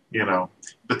 you know.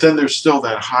 But then there's still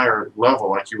that higher level,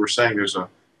 like you were saying, there's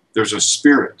a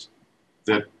spirit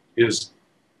that is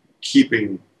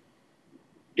keeping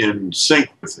in sync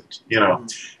with it, you know.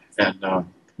 And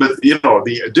but you know,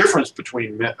 the difference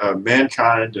between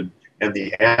mankind and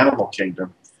the animal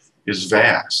kingdom is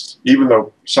vast. Even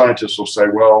though scientists will say,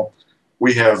 well,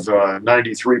 we have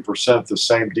 93% the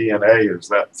same DNA as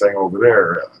that thing over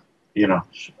there, you know.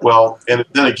 Well, and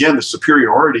then again, the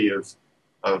superiority of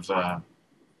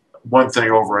one thing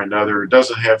over another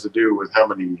doesn't have to do with how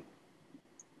many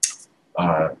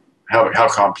how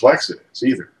complex it is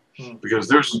either, because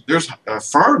there's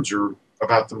ferns are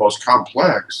about the most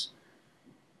complex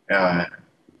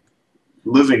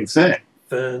living thing.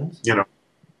 Ferns. You know,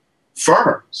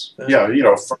 ferns. Yeah, you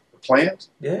know, plant.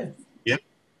 Yeah. Yeah.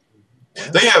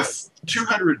 Wow. They have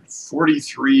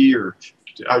 243 or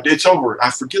it's over. I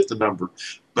forget the number,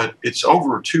 but it's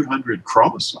over 200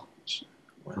 chromosomes.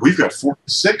 Wow. We've got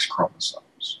 46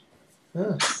 chromosomes.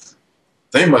 Huh.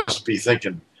 They must be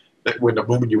thinking that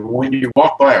when you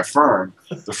walk by a fern,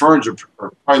 the ferns are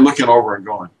probably looking over and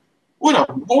going, "What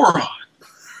a moron!"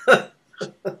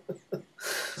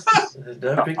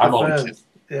 Don't pick I'm the only ferns.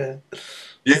 Yeah.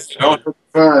 Yes, don't pick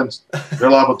the ferns.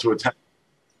 They're liable to attack.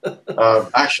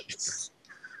 Actually,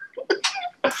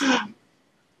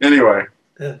 anyway,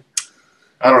 Yeah.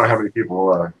 I don't know how many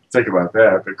people think about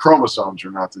that, but chromosomes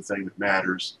are not the thing that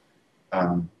matters.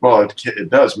 Well, it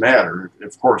does matter,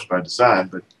 of course, by design,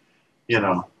 but you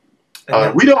know,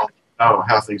 we don't know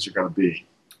how things are going to be.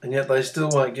 And yet they still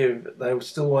won't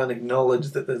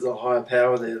acknowledge that there's a higher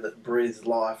power there that breathes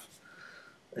life.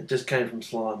 It just came from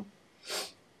slime.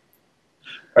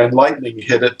 And lightning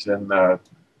hit it and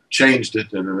changed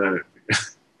it, and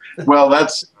well,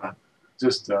 that's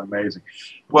just amazing.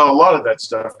 Well, a lot of that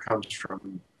stuff comes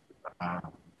from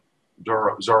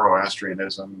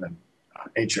Zoroastrianism and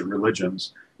ancient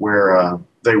religions, where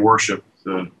they worship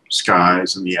the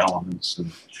skies and the elements,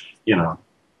 and you know,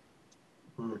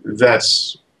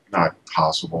 that's not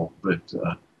possible. But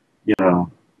you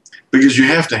know, because you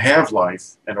have to have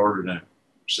life in order to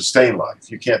sustain life.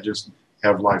 You can't just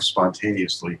have life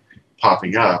spontaneously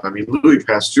popping up. I mean, Louis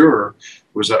Pasteur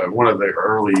was one of the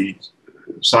early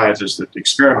scientists that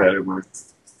experimented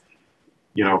with,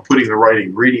 you know, putting the right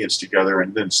ingredients together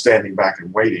and then standing back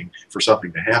and waiting for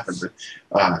something to happen.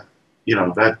 But you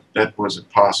know, that wasn't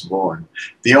possible. And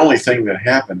the only thing that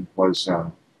happened was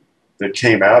that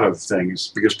came out of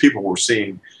things, because people were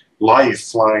seeing life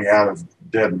flying out of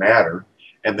dead matter,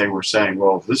 and they were saying,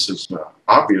 well, this is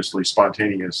obviously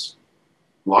spontaneous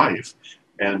life.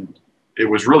 And it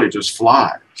was really just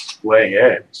flies laying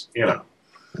eggs, you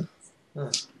know,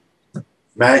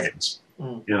 maggots,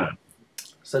 you know.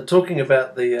 So talking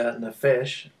about the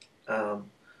nefesh,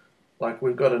 like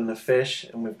we've got a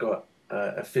nefesh and we've got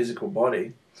a physical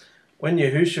body. When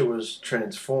Yahusha was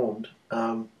transformed,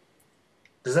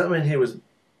 does that mean he was,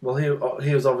 well,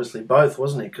 he was obviously both,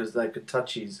 wasn't he? Because they could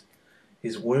touch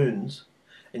his wounds,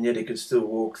 and yet he could still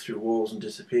walk through walls and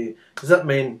disappear. Does that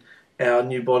mean our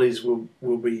new bodies will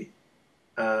be,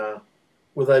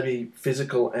 will they be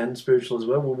physical and spiritual as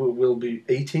well? We'll be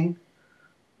eating?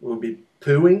 We'll be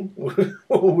pooing?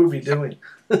 What will we be doing?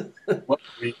 Well,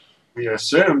 we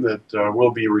assume that we'll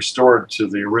be restored to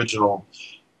the original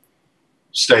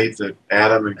state that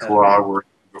Adam and Kawah were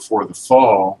before the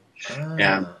fall.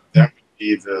 And that would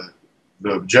be the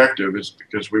objective, is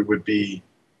because we would be,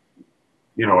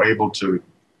 you know, able to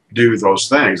do those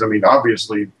things. I mean,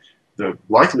 obviously, the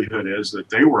likelihood is that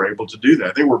they were able to do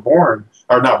that. They were born,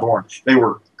 or not born, they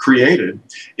were created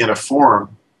in a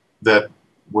form that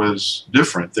was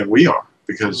different than we are,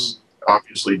 because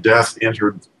obviously death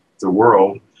entered the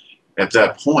world at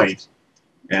that point,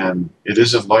 and it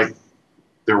isn't like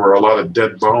there were a lot of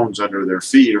dead bones under their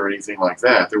feet or anything like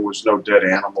that. There was no dead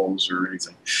animals or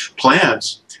anything.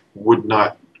 Plants would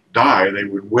not die, they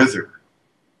would wither.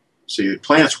 See,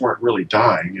 plants weren't really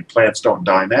dying, and plants don't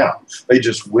die now. They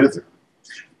just wither.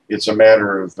 It's a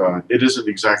matter of, it isn't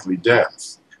exactly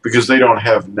death, because they don't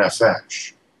have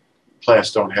nefesh.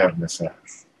 Plants don't have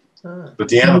nefesh, but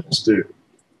the animals do.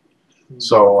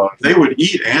 So they would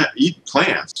eat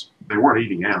plants. They weren't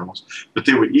eating animals, but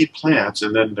they would eat plants,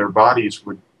 and then their bodies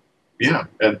would Yeah,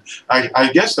 and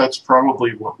I guess that's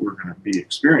probably what we're going to be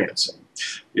experiencing,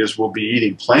 is we'll be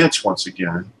eating plants once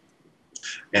again,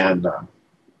 and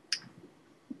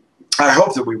I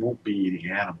hope that we won't be eating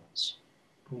animals.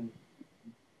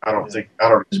 I don't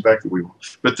expect that we will.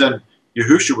 But then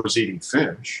Yahushua was eating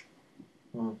fish,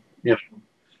 you know,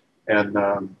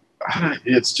 and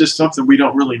it's just something we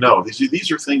don't really know. These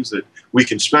are things that we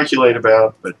can speculate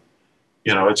about, but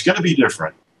you know, it's going to be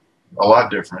different, a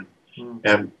lot different,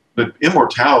 but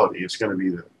immortality is going to be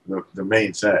the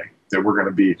main thing that we're going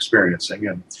to be experiencing,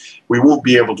 and we won't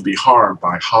be able to be harmed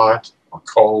by hot or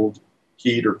cold,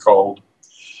 heat or cold,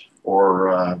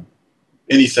 or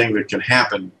anything that can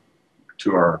happen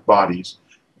to our bodies.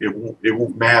 It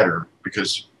won't matter,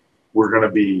 because we're going to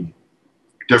be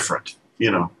different,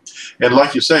 you know. And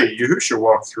like you say, Yahushua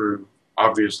walked through,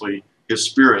 obviously, his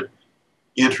spirit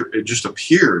it just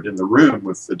appeared in the room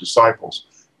with the disciples,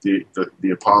 the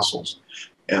apostles,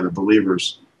 and the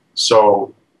believers.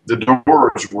 So the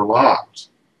doors were locked,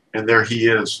 and there he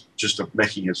is, just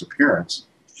making his appearance.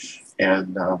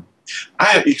 And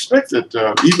I expect that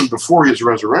even before his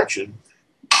resurrection,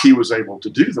 he was able to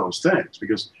do those things,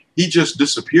 because he just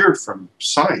disappeared from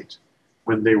sight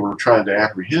when they were trying to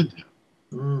apprehend him.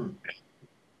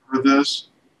 Remember this?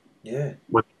 Yeah.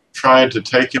 When trying to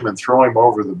take him and throw him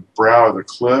over the brow of the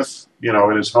cliff, you know,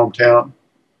 in his hometown,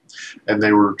 and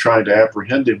they were trying to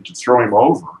apprehend him to throw him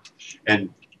over,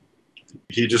 and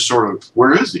he just sort of,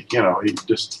 where is he? You know, he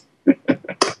just.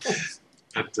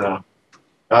 But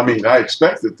I mean, I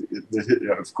expect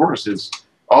that of course,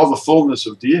 all the fullness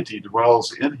of deity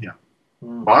dwells in him.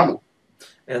 Bible.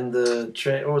 And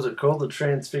what was it called? The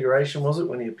Transfiguration, was it,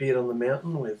 when he appeared on the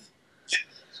mountain with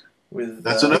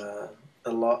That's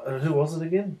who was it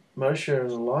again? Moshe and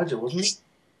Elijah, wasn't it?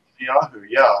 Yahoo,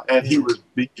 yeah, and he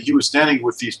was standing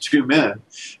with these two men,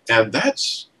 and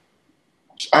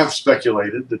I've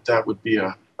speculated that would be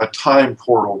a time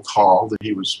portal call, that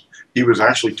he was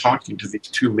actually talking to these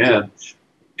two men,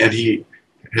 and he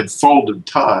had folded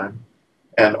time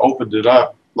and opened it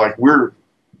up like we're,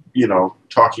 you know,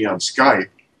 talking on Skype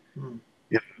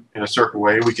in a certain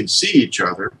way. We can see each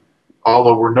other,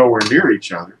 although we're nowhere near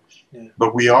each other,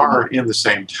 but we are in the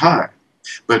same time.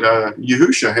 But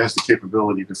Yahushua has the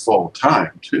capability to fold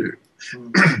time too.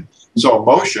 So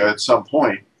Moshe, at some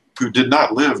point, who did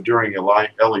not live during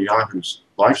Eliyahu's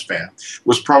lifespan,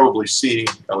 was probably seeing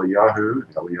Eliyahu,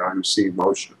 and Eliyahu seeing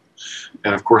Moshe.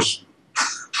 And of course,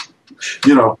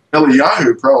 you know,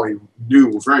 Eliyahu probably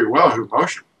knew very well who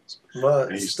Moshe was.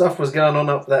 Well, stuff was going on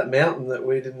up that mountain that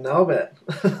we didn't know about.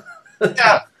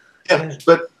 yeah.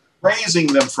 But raising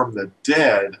them from the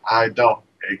dead, I don't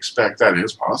expect that. It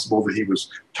is possible that he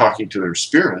was talking to their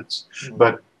spirits,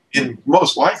 but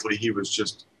most likely he was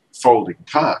just folding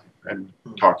time and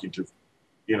talking to,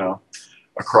 you know,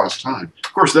 across time.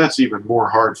 Of course, that's even more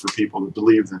hard for people to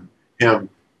believe than him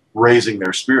raising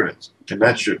their spirits, and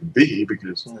that shouldn't be,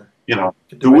 because you know,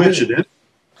 the witch at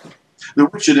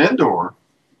Endor,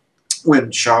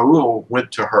 when Shaul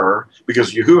went to her,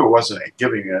 because Yahuwah wasn't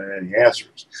giving any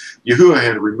answers, Yahuwah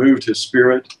had removed his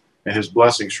spirit and his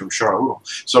blessings from Shaul.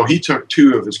 So he took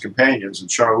two of his companions, and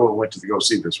Shaul went to go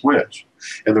see this witch.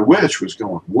 And the witch was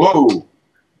going, "Whoa,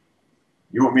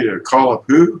 you want me to call up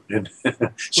who?" And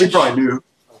she probably knew.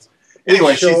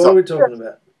 Anyway, she thought. What are we talking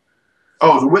about?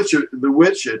 Oh, the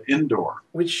witch at Endor.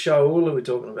 Which Shaul are we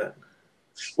talking about?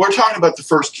 We're talking about the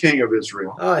first king of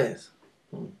Israel. Oh, yes.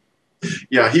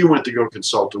 Yeah, he went to go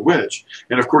consult a witch.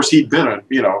 And of course, he'd been,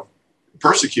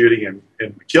 persecuting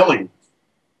and killing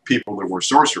people that were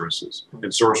sorceresses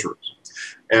and sorcerers.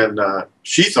 And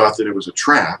she thought that it was a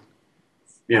trap,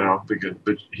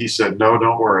 but he said, "No,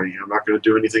 don't worry. I'm not going to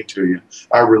do anything to you.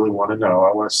 I really want to know.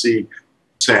 I want to see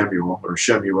Samuel or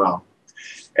Shemuel."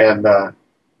 And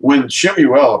when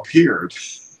Shemuel appeared,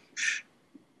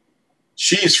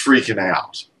 she's freaking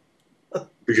out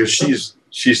because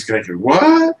she's thinking,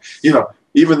 "What?"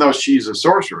 Even though she's a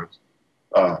sorceress.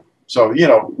 So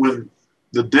when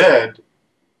the dead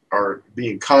are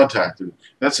being contacted,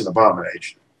 that's an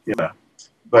abomination.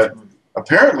 But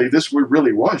apparently this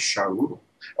really was Shaul.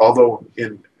 Although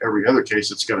in every other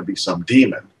case, it's going to be some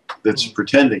demon that's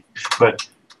pretending. But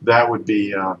that would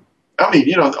be,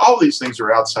 all these things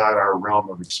are outside our realm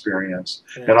of experience,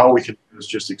 and all we can do is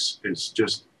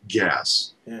just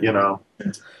guess. And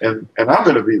I'm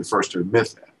going to be the first to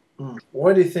admit that.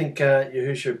 Why do you think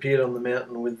Yahushua appeared on the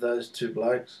mountain with those two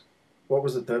blokes? What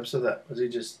was the purpose of that? Was he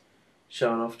just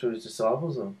showing off to his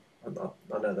disciples? Or, I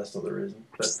know that's not the reason,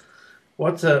 but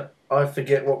I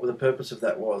forget what the purpose of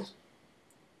that was.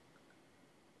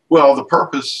 Well, the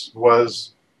purpose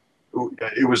was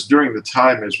it was during the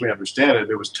time, as we understand it,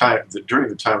 it was during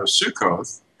the time of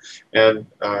Sukkoth, and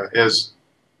as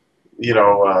you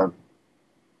know,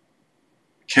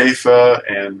 Kepha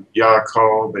and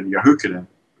Yaakov and Yehukanan,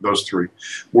 those three,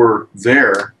 were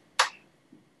there.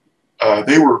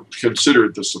 They were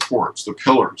considered the supports, the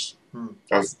pillars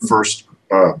of the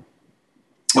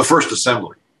first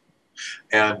assembly,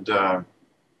 and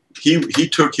he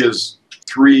took his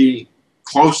three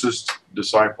closest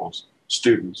disciples,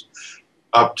 students,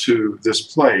 up to this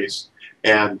place,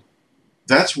 and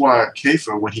that's why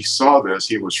Kepha, when he saw this,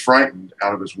 he was frightened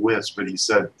out of his wits, but he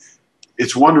said,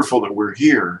 "It's wonderful that we're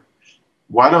here.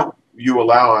 Why don't you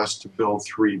allow us to build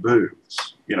 3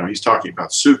 booths?" You know, he's talking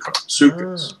about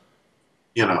sukkahs.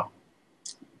 You know,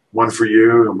 one for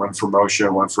you and one for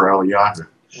Moshe, one for Eliyahu.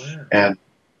 Wow. And,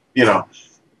 you know,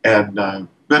 and,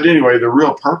 but anyway, the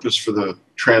real purpose for the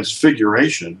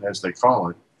transfiguration, as they call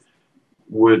it,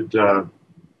 would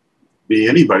be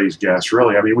anybody's guess,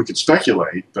 really. I mean, we could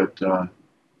speculate, but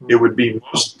it would be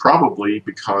most probably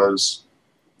because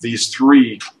these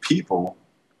 3 people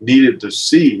needed to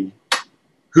see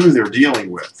who they're dealing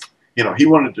with. You know, he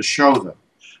wanted to show them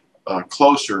a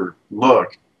closer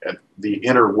look at the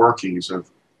inner workings of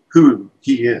who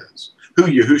he is, who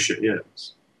Yahusha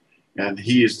is. And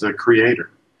he is the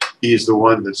creator. He is the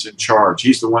one that's in charge.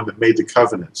 He's the one that made the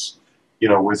covenants, you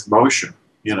know, with Moshe,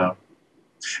 you know.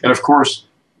 And of course,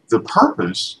 the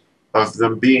purpose of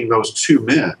them being those 2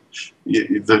 men,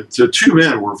 the 2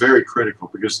 men were very critical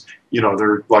because, you know,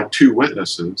 they're like 2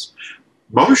 witnesses.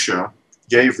 Moshe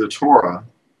gave the Torah,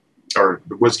 or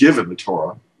was given the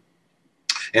Torah,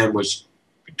 and was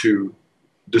to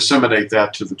disseminate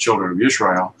that to the children of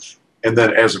Yisrael, and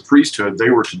then as a priesthood, they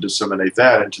were to disseminate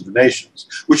that into the nations,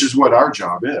 which is what our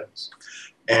job is.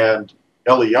 And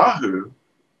Eliyahu,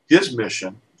 his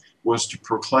mission was to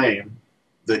proclaim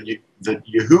that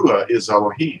Yahuwah is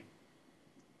Elohim,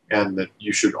 and that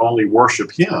you should only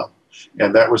worship him.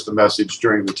 And that was the message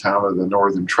during the time of the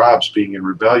northern tribes being in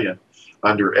rebellion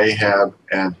under Ahab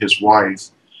and his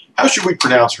wife. How should we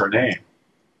pronounce her name?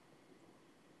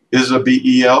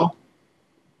 Isabel?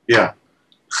 Yeah.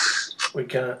 We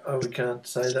can't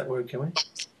say that word, can we?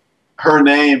 Her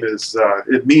name is,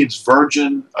 it means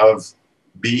Virgin of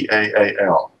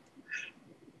Baal.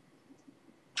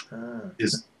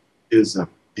 Is a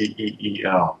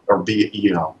Beel or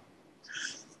Bel.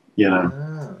 You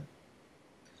know.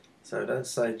 So don't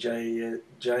say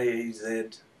J-E-Z.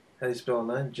 How do you spell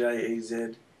her name?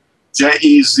 J-E-Z.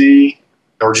 J-E-Z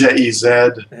or J-E-Z. Yeah.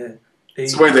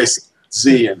 It's the way they say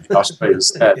Z in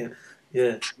Australia.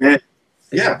 Yeah.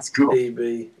 Yeah, it's cool.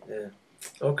 E-B. Yeah.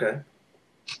 Okay.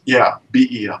 Yeah,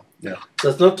 B-E-L. Yeah.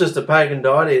 So it's not just a pagan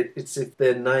deity, it's if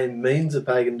their name means a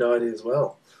pagan deity as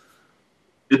well.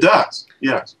 It does,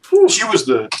 yes. Whew. She was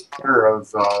the daughter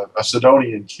of a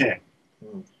Sidonian king.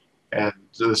 And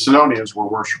the Sidonians were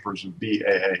worshippers of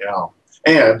B-A-A-L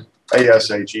and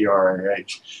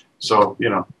A-S-H-E-R-A-H. So, you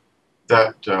know,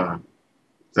 that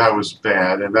was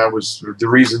bad. And that was the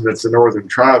reason that the northern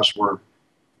tribes were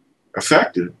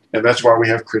affected. And that's why we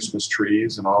have Christmas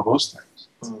trees and all those things,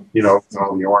 you know,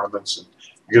 all the ornaments. And,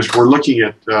 because we're looking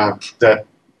at that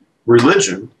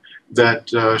religion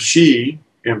that she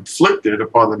inflicted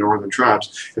upon the northern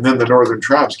tribes. And then the northern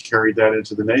tribes carried that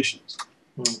into the nations.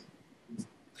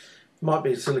 Might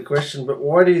be a silly question, but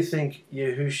why do you think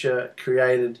Yahusha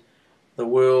created the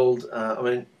world? I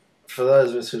mean, for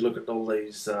those of us who look at all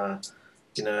these,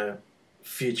 you know,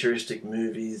 futuristic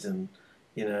movies and,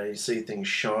 you know, you see things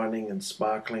shining and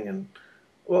sparkling and,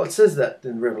 well, it says that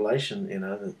in Revelation, you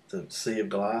know, the sea of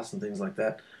glass and things like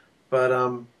that. But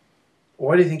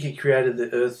why do you think he created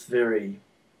the earth very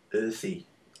earthy,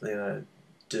 you know,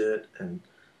 dirt and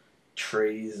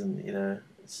trees and, you know,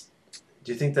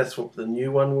 do you think that's what the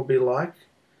new one will be like?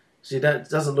 So it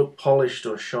doesn't look polished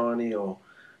or shiny or,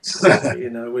 you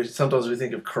know, sometimes we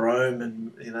think of chrome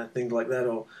and, you know, things like that,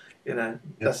 or, you know,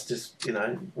 that's just, you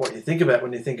know, what you think about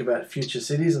when you think about future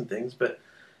cities and things, but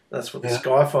that's what the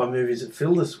sci-fi movies have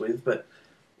filled us with. But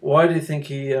why do you think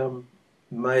he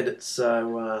made it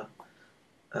so,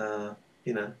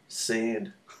 you know,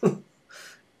 sand, you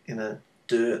know,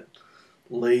 dirt,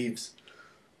 leaves?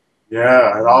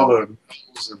 Yeah, and all the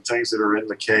metals and things that are in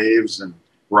the caves and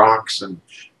rocks, and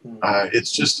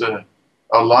it's just a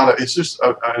lot of, it's just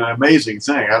an amazing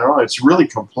thing. I don't know, it's really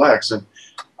complex, and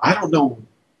I don't know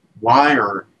why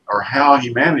or how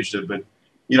he managed it, but,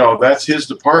 you know, that's his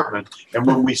department. And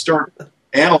when we start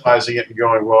analyzing it and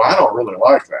going, well, I don't really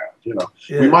like that, you know,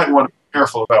 we might want to be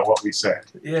careful about what we say,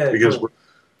 because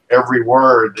every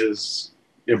word is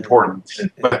important.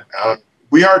 But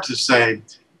we are to say,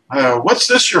 what's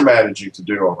this you're managing to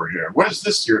do over here? What is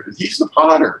this? He's the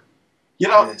potter. You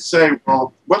don't say,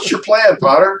 well, what's your plan,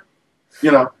 potter?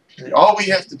 You know, all we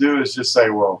have to do is just say,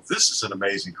 well, this is an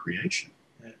amazing creation.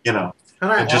 You know,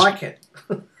 I don't like it.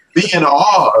 Be in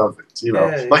awe of it. You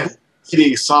know, like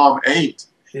reading Psalm 8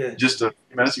 just a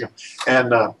few minutes ago,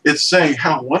 and it's saying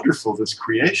how wonderful this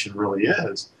creation really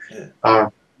is.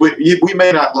 We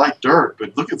may not like dirt,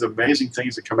 but look at the amazing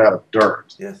things that come out of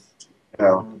dirt. Yes. You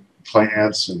know,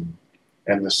 plants and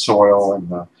the soil and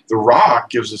the rock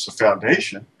gives us a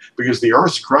foundation, because the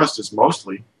Earth's crust is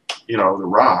mostly, you know, the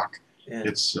rock. Yeah.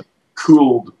 It's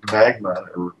cooled magma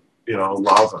or, you know,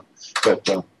 lava, but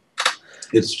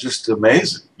it's just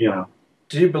amazing, you know.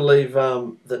 Do you believe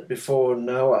that before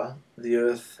Noah, the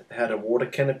Earth had a water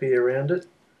canopy around it?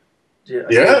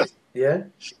 Yeah.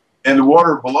 And the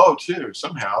water below too,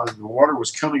 somehow. And the water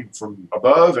was coming from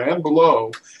above and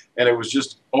below, and it was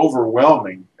just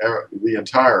overwhelming the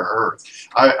entire Earth.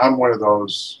 I'm one of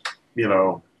those, you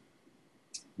know,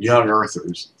 young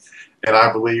earthers, and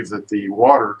I believe that the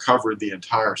water covered the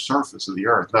entire surface of the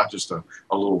Earth, not just a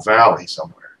little valley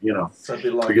somewhere, you know. So it'd be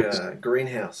like a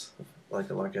greenhouse, like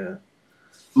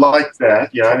that,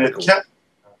 yeah. And it kept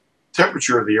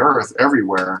temperature of the Earth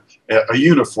everywhere a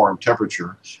uniform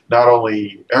temperature, not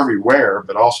only everywhere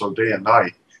but also day and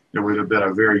night. There would have been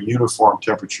a very uniform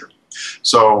temperature.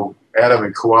 So Adam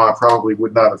and Kawah probably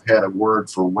would not have had a word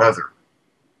for weather,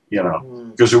 you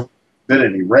know, because there wouldn't have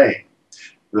been any rain.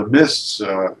 The mists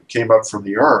came up from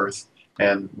the Earth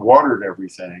and watered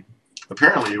everything.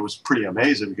 Apparently it was pretty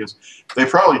amazing, because they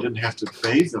probably didn't have to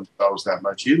bathe themselves that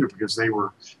much either, because they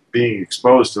were being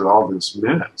exposed to all this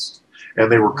mist,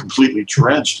 and they were completely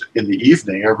drenched in the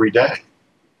evening every day.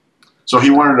 So he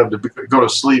wanted them to go to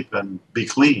sleep and be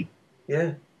clean.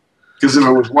 Yeah. Because if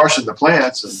it was washing the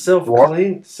plants and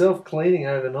self-cleaning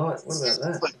overnight. What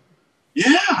about that?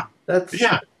 Yeah.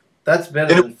 That's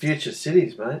better than future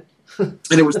cities, mate. And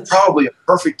it was probably a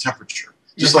perfect temperature,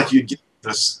 just like you'd get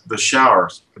the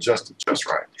showers adjusted just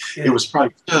right. Yeah. It was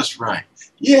probably just right.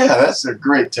 Yeah, that's a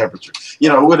great temperature. You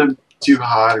know, it wouldn't be too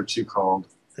hot or too cold.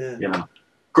 Yeah. You know,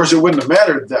 of course, it wouldn't have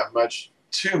mattered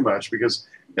too much, because,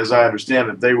 as I understand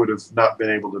it, they would have not been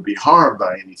able to be harmed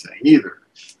by anything either.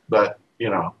 But you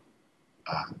know,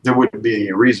 there wouldn't be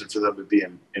any reason for them to be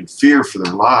in fear for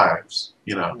their lives.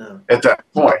 You know, at that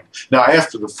point. Now,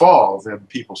 after the fall, then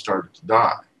people started to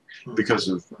die because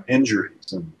of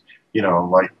injuries, and you know,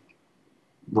 like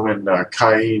when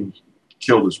Cain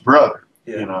killed his brother.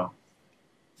 You know,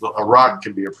 a rock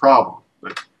can be a problem,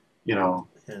 but you know,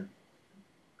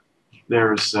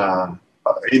 there's a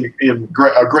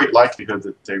great likelihood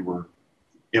that they were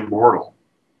immortal.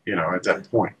 You know, at that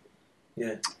point.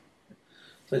 Yeah.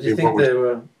 So do you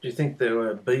think there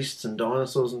were beasts and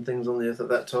dinosaurs and things on the Earth at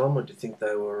that time, or do you think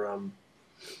they were?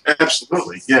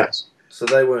 Absolutely, yes. So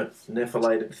they weren't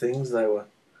nephilited things. There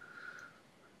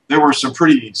were some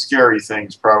pretty scary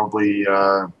things, probably,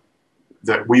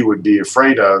 that we would be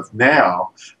afraid of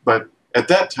now. But at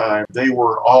that time, they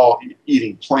were all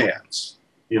eating plants.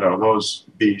 You know, those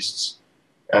beasts,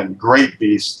 and great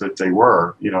beasts that they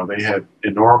were. You know, they had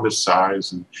enormous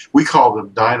size, and we call them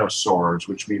dinosaurs,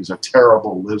 which means a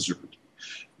terrible lizard.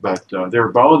 But their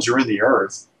bones are in the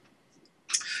earth,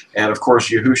 and of course,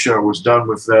 Yahusha was done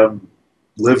with them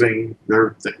living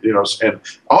there. You know, and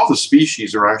all the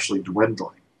species are actually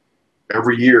dwindling.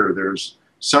 Every year, there's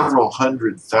several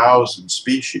 100,000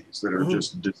 species that are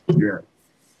just disappearing,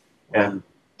 and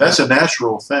that's a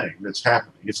natural thing that's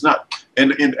happening. It's not,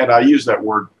 and I use that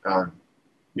word,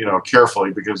 you know,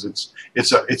 carefully, because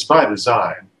it's by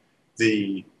design.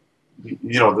 The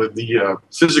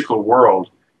physical world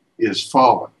is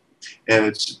fallen, and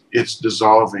it's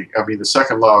dissolving. I mean, the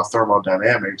second law of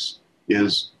thermodynamics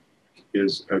is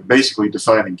basically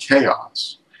defining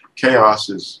chaos. Chaos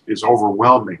is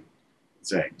overwhelming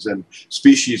things, and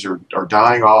species are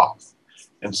dying off,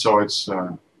 and so it's.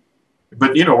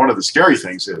 But you know, one of the scary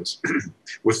things is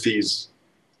with these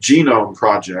genome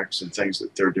projects and things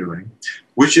that they're doing,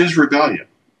 which is rebellion.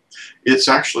 It's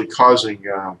actually causing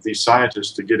these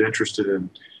scientists to get interested in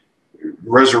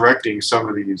resurrecting some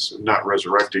of these, not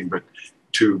resurrecting, but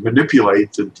to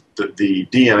manipulate the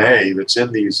DNA that's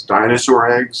in these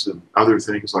dinosaur eggs and other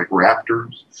things like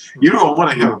raptors. You don't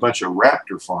want to have a bunch of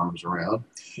raptor farms around,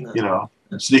 you know,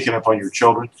 sneaking up on your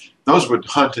children. Those would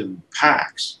hunt in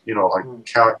packs, you know, like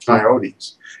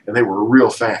coyotes, and they were real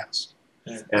fast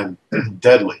and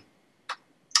deadly.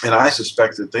 And I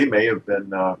suspect that they may have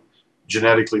been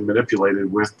genetically manipulated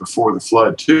with before the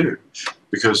flood too,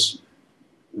 because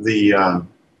the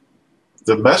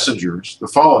messengers, the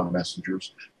fallen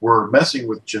messengers, were messing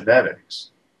with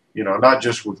genetics, you know, not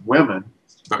just with women,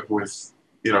 but with,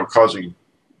 causing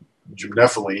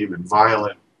Nephilim and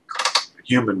violent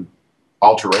human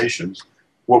alterations,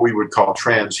 what we would call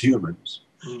transhumans.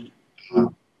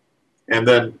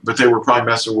 But they were probably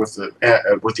messing with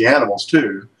the animals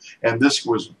too, and this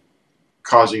was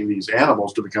causing these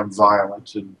animals to become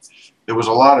violent, and there was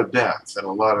a lot of death and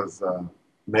a lot of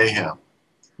mayhem.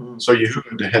 So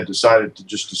Yehuda had decided to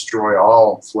just destroy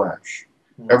all flesh,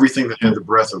 everything that had the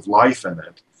breath of life in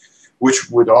it,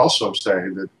 which would also say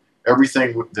that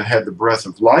everything that had the breath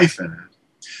of life in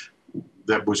it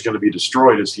that was going to be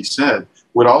destroyed, as he said,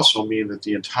 would also mean that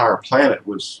the entire planet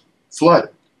was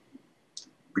flooded,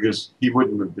 because he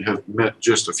wouldn't have meant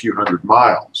just a few hundred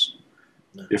miles.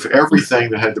 If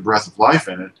everything that had the breath of life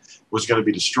in it was going to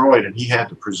be destroyed, and he had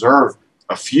to preserve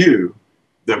a few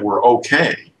that were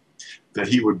okay, that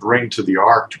he would bring to the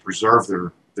ark to preserve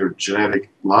their genetic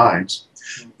lines,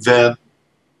 then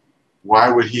why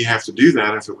would he have to do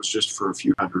that if it was just for a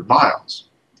few hundred miles?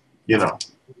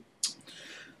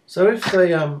 So if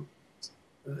they,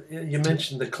 you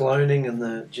mentioned the cloning and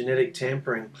the genetic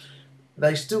tampering,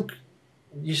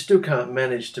 you still can't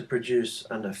manage to produce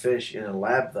a nefesh in a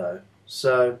lab though.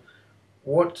 So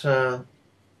what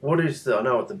is I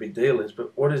know what the big deal is,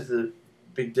 but what is the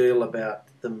big deal about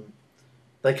them?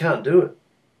 They can't do it.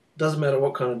 Doesn't matter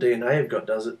what kind of DNA you've got,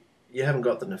 does it? You haven't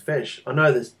got the nefesh. I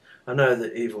know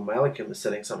that evil Malachim is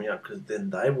setting something up, because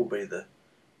then they will be the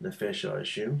nefesh, I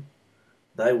assume.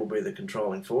 They will be the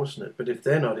controlling force in it. But if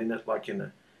they're not in it, like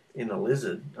in a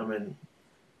lizard, I mean,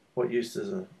 what use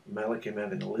does a Malachim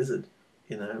have in a lizard?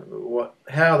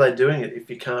 How are they doing it if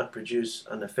you can't produce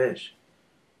a nefesh?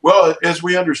 Well, as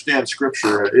we understand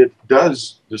Scripture, it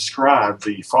does describe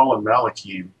the fallen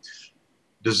Malachim.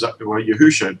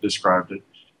 Yahusha described it,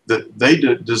 that they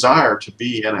desire to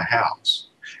be in a house,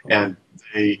 and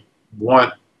they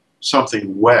want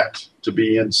something wet to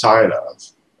be inside of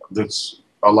that's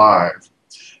alive.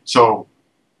 So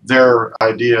their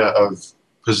idea of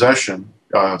possession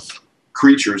of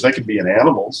creatures, they can be in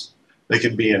animals, they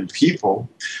can be in people,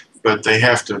 but they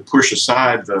have to push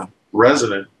aside the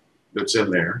resident that's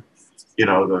in there.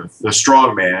 The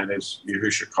strong man, as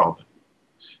Yahusha called it.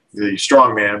 The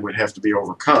strong man would have to be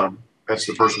overcome. That's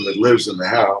the person that lives in the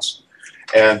house.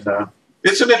 And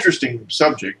it's an interesting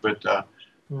subject, but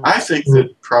I think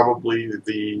that probably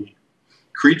the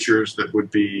creatures that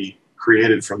would be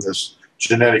created from this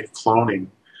genetic cloning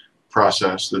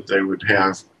process that they would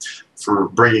have for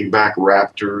bringing back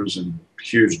raptors and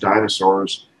huge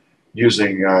dinosaurs,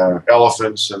 using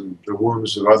elephants and the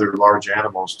wombs of other large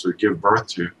animals to give birth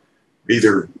to,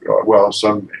 either, well,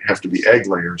 some have to be egg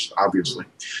layers, obviously,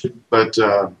 but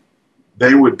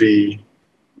they would be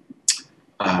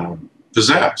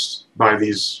possessed by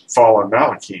these fallen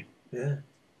Malachim. Yeah.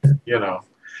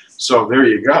 So there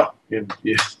you go.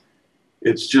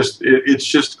 It's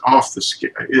just off the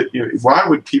scale. Why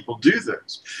would people do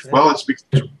this? Yeah. Well, it's because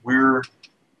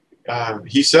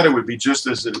he said it would be just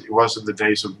as it was in the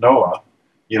days of Noah,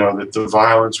 that the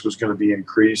violence was going to be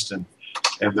increased, and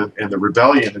the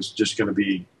rebellion is just going to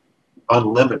be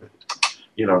unlimited,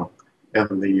 and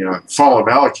the fallen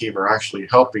Malachim are actually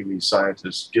helping these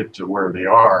scientists get to where they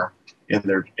are in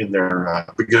their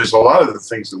because a lot of the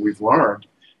things that we've learned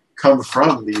come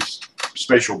from these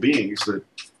spatial beings that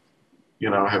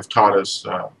have taught us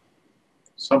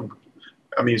some.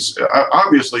 I mean,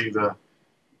 obviously the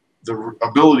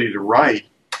ability to write.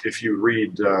 If you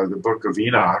read the book of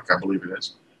Enoch, I believe it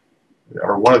is,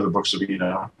 or one of the books of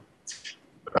Enoch,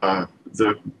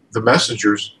 the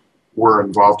messengers were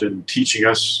involved in teaching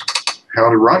us how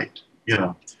to write.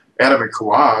 Adam and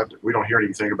Kawad, we don't hear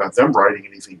anything about them writing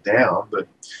anything down, but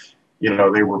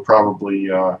they were probably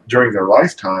during their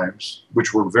lifetimes,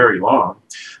 which were very long,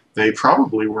 they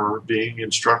probably were being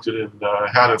instructed in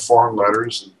how to form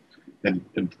letters and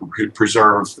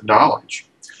preserve knowledge.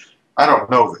 I don't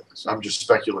know this. I'm just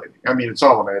speculating. I mean, it's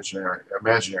all imaginary.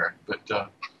 But the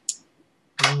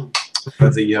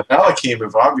Malachim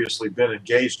have obviously been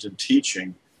engaged in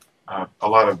teaching a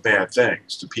lot of bad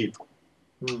things to people,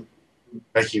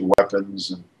 making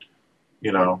weapons, and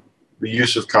the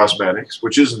use of cosmetics,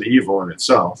 which isn't evil in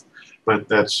itself, but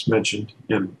that's mentioned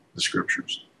in the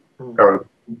scriptures, or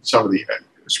some of the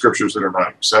scriptures that are not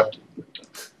accepted.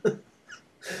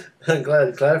 I'm glad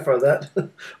to clarify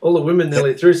that. All the women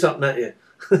nearly threw something at you.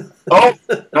 Oh,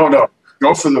 no.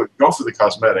 Go for the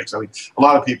cosmetics. I mean, a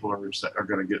lot of people are going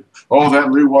to get,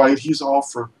 that LEW White, he's all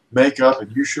for makeup,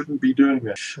 and you shouldn't be doing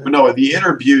that. But no, the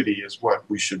inner beauty is what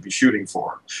we should be shooting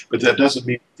for. But that doesn't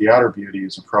mean the outer beauty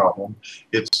is a problem.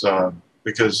 It's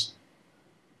because,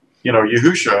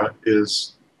 Yahusha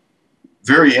is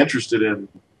very interested in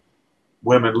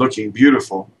women looking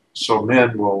beautiful so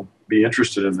men will be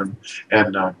interested in them.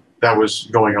 And that was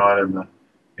going on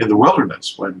in the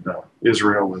wilderness when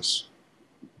Israel was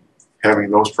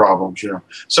having those problems. You know,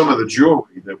 some of the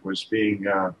jewelry that was being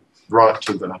brought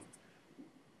to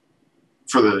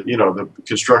for the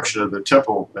construction of the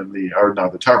temple and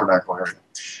the tabernacle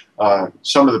area.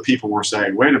 Some of the people were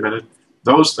saying, "Wait a minute,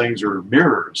 those things are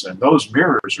mirrors, and those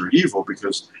mirrors are evil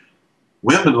because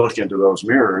women look into those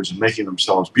mirrors and making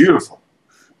themselves beautiful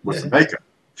with the makeup."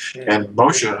 Yeah. And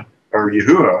Moshe or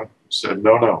Yahuwah said,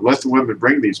 "No, let the women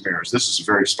bring these mirrors. This is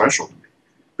very special to me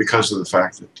because of the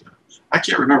fact that I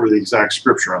can't remember the exact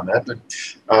scripture on that, but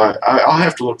I'll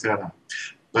have to look that up."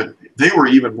 But they were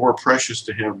even more precious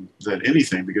to him than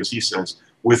anything because he says,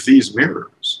 with these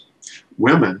mirrors,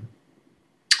 women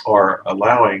are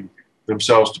allowing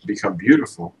themselves to become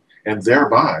beautiful, and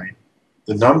thereby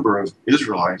the number of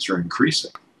Israelites are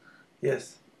increasing.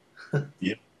 Yes.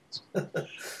 Yeah.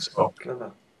 So,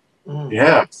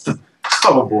 yeah.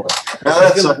 Oh boy. Now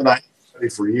that's something I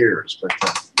studied for years. But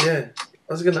yeah,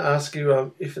 I was going to ask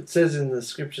you if it says in the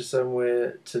scripture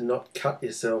somewhere to not cut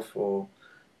yourself or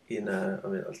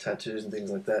tattoos and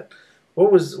things like that.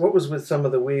 What was with some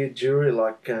of the weird jewelry?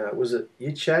 Like was it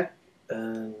Yitzhak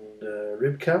and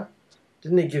Ribka?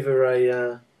 Didn't he give her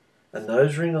a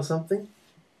nose ring or something?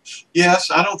 Yes,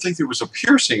 I don't think there was a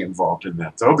piercing involved in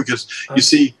that though, because you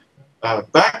see,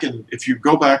 if you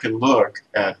go back and look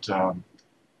at 1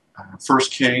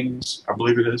 Kings, I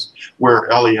believe it is, where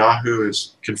Eliyahu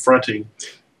is confronting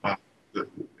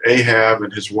Ahab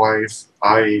and his wife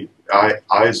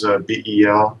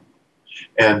Izabel,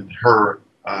 and her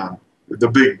the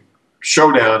big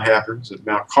showdown happens at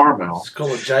Mount Carmel. It's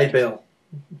called a J-Bell.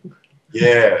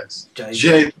 Yes.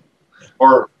 J.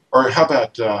 Or how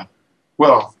about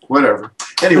well, whatever.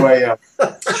 Anyway.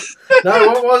 No,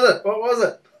 what was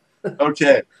it?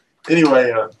 Okay.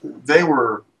 Anyway, they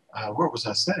were. What was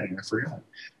I saying? I forgot.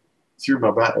 Through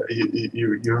my back.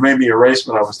 You made me erase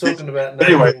what I was talking about. But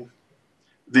anyway,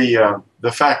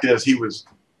 the fact is, he was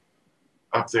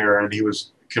up there and he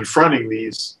was confronting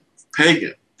these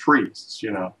pagan priests,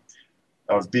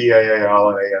 of Baal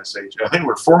and Ash. I think there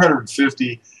were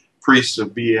 450 priests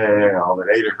of Baal that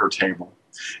ate at her table,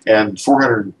 and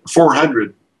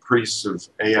 400 priests of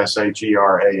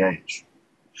Asherah.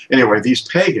 Anyway, these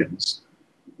pagans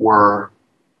were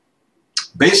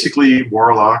basically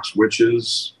warlocks,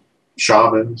 witches,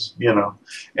 shamans,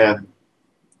 and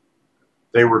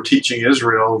they were teaching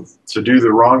Israel to do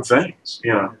the wrong things,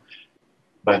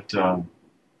 But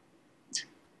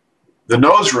the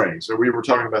nose rings, or we were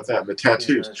talking about that, the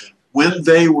tattoos, when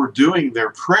they were doing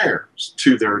their prayers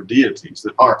to their deities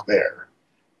that aren't there,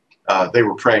 they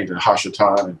were praying to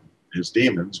Hashatan and his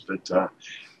demons, but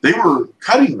they were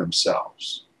cutting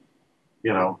themselves,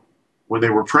 when they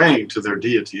were praying to their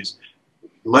deities,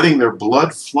 letting their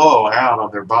blood flow out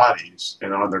on their bodies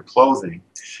and on their clothing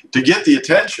to get the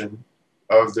attention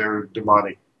of their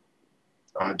demonic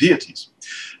deities.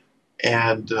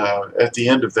 And at the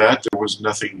end of that, there was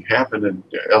nothing happened, and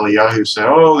Eliyahu said,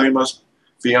 "Oh, they must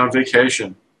be on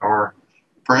vacation or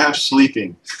perhaps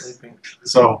sleeping."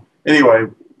 So anyway,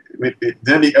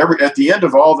 then at the end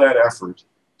of all that effort,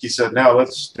 he said, "Now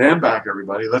let's stand back,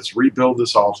 everybody. Let's rebuild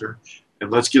this altar, and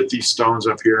let's get these stones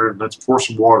up here, and let's pour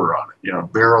some water on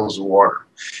it, barrels of water,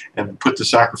 and put the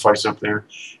sacrifice up there."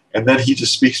 And then he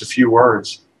just speaks a few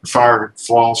words. The fire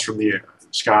falls from the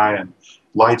sky and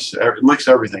licks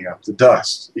everything up, the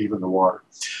dust, even the water.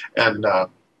 And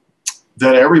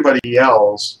then everybody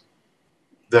yells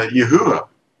that Yahuwah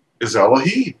is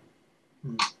Elohim.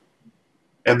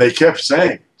 And they kept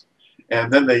saying it. And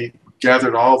then they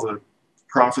gathered all the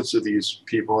prophets of these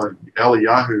people, and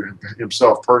Eliyahu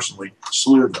himself personally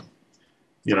slew them,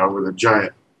 with a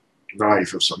giant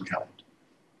knife of some kind.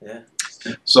 Yeah.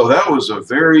 So that was a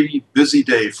very busy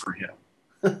day for him.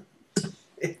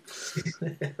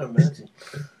 Imagine.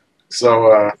 So,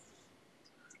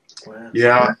 wow.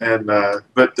 Yeah, and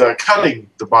but cutting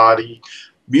the body,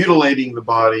 mutilating the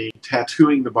body,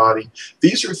 tattooing the body,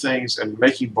 these are things, and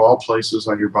making bald places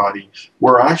on your body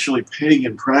were actually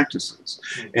pagan practices.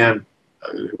 And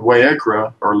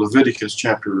Wayekra, or Leviticus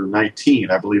chapter 19,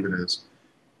 I believe it is,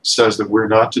 says that we're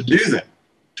not to do that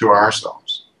to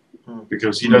ourselves,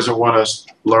 because he doesn't want us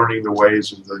learning the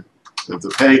ways of the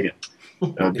pagan.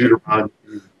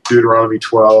 Deuteronomy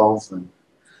 12, and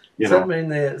Does that mean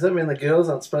the girls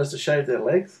aren't supposed to shave their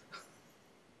legs?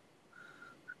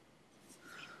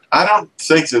 I don't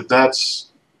think that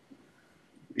that's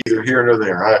either here nor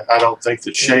there. I don't think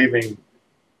that shaving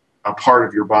a part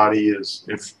of your body is,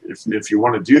 if you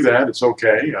want to do that, it's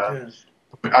okay.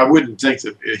 I wouldn't think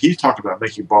that he talked about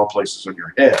making bald places on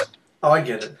your head. Oh, I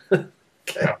get it. Okay.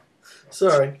 Yeah.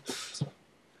 Sorry.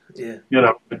 Yeah. You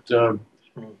know, but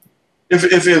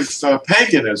if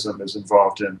paganism is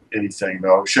involved in anything,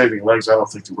 though, shaving legs, I don't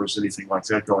think there was anything like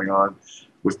that going on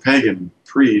with pagan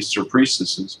priests or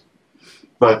priestesses.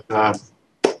 But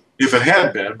if it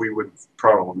had been, we would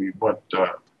probably want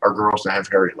our girls to have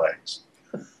hairy legs.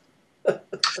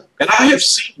 And I have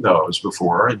seen those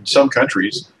before in some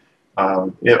countries.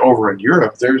 Over in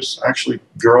Europe, there's actually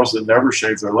girls that never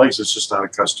shave their legs. It's just not a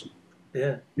custom.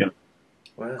 Yeah. You know.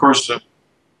 Wow. Of course,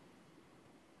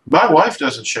 my wife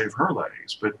doesn't shave her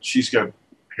legs, but she's got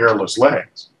hairless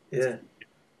legs. Yeah.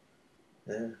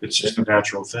 Yeah. It's just a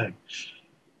natural thing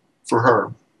for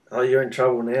her. Oh, you're in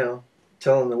trouble now,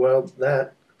 telling the world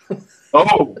that.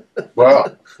 Oh,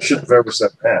 well, shouldn't have ever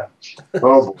said that.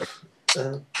 Oh boy.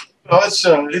 Well,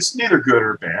 it's neither good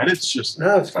or bad. It's just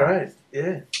No, it's great.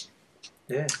 Yeah.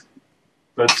 Yeah.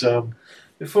 But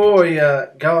Before we go,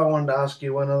 I wanted to ask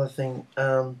you one other thing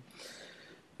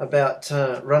about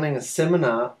running a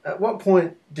seminar. At what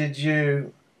point did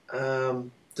you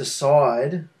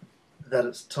decide that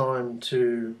it's time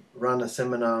to run a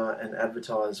seminar and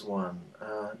advertise one?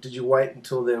 Did you wait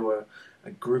until there were a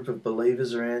group of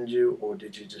believers around you, or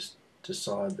did you just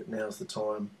decide that now's the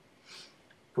time,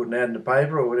 put an ad in the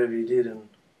paper or whatever you did, and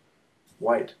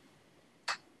wait?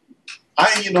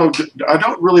 I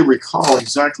don't really recall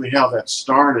exactly how that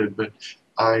started, but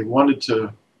I wanted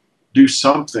to do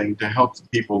something to help the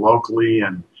people locally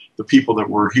and the people that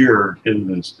were here in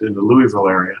the Louisville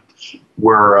area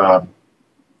were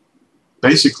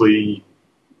basically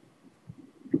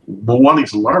wanting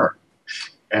to learn.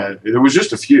 And there was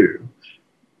just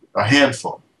a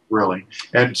handful, really.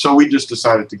 And so we just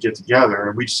decided to get together,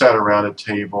 and we sat around a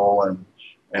table,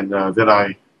 and then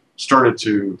I started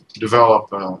to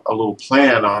develop a little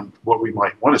plan on what we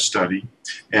might want to study.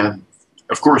 And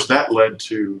of course that led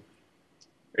to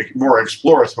more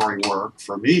exploratory work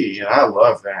for me, and I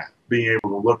love that, being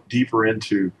able to look deeper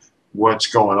into what's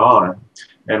going on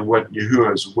and what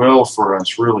Yahuwah's will for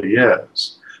us really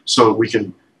is, so that we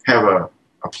can have a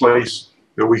place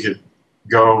that we could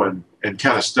go and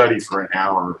kind of study for an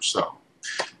hour or so.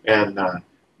 And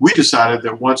we decided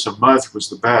that once a month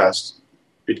was the best.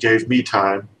 It gave me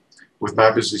time with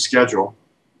my busy schedule,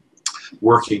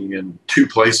 working in 2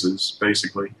 places,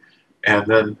 basically. And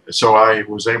then, so I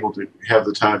was able to have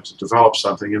the time to develop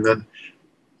something. And then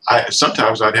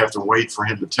sometimes I'd have to wait for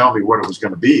him to tell me what it was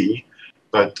going to be.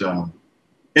 But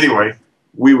anyway,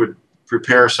 we would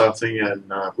prepare something,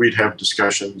 and we'd have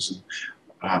discussions.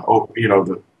 And,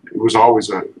 it was always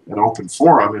an open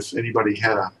forum if anybody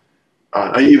had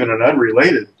even an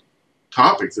unrelated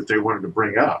topic that they wanted to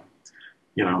bring up.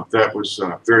 That was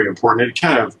very important. It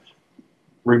kind of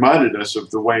reminded us of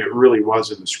the way it really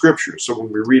was in the scripture. So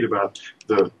when we read about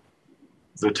the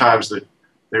times that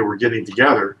they were getting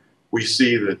together, we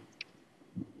see that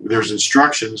there's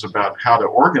instructions about how to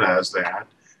organize that,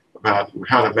 about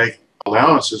how to make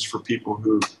allowances for people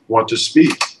who want to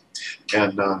speak.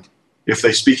 And if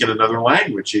they speak in another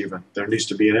language even, there needs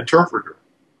to be an interpreter,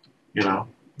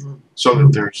 so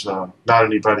that there's not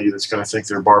anybody that's going to think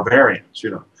they're barbarians,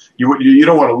 You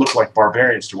don't want to look like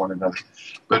barbarians to one another.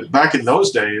 But back in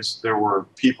those days, there were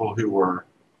people who were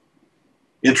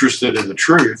interested in the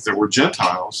truth. There were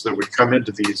Gentiles that would come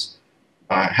into these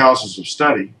houses of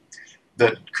study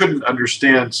that couldn't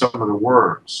understand some of the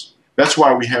words. That's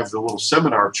why we have the little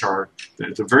seminar chart.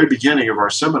 At the very beginning of our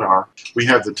seminar, we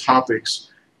have the topics,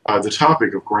 the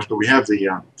topic, of course, but we have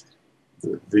the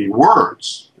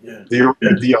words, yeah.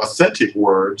 the authentic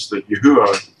words that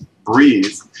Yahuwah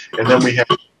breathed, and then we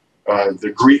have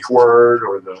the Greek word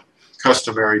or the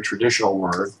customary traditional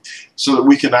word, so that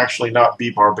we can actually not be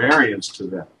barbarians to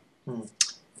them.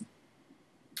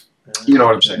 You know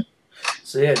what I'm saying?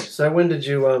 So yeah. So when did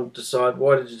you decide?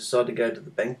 Why did you decide to go to the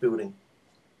bank building?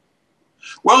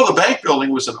 Well, the bank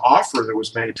building was an offer that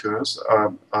was made to us.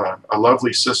 A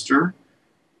lovely sister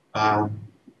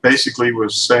basically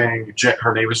was saying,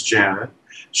 her name is Janet.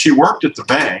 She worked at the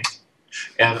bank,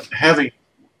 and having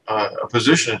a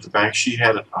position at the bank, she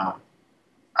had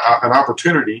an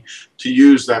opportunity to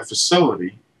use that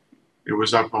facility. It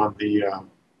was up on the,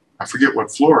 I forget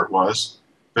what floor it was,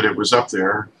 but it was up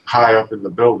there, high up in the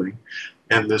building.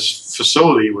 And this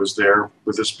facility was there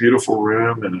with this beautiful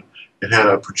room, and it had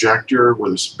a projector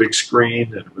with this big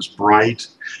screen, and it was bright,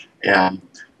 and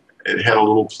it had a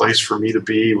little place for me to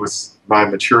be with my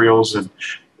materials, and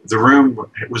the room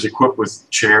was equipped with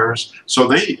chairs. So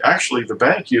the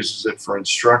bank uses it for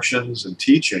instructions and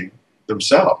teaching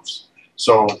themselves.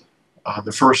 So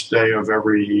the first day of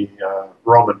every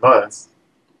Roman month,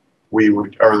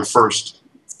 or the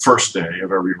first day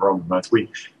of every Roman month, we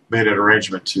made an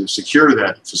arrangement to secure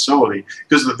that facility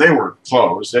because they were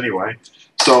closed anyway.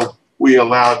 So we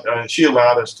allowed, she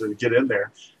allowed us to get in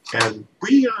there, and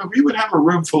we would have a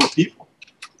room full of people,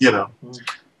 you know.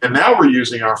 And now we're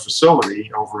using our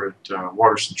facility over at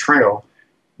Waterston Trail,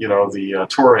 you know, the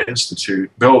Torah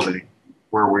Institute building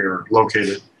where we're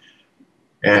located.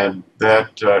 And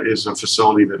that is a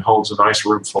facility that holds a nice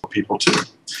room full of people too.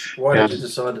 Why did you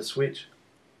decide to switch?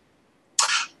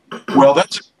 Well,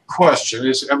 that's a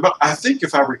question. I think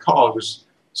if I recall, it was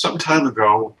some time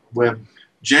ago when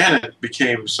Janet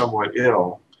became somewhat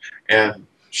ill and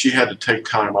she had to take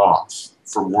time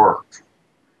from work.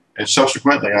 And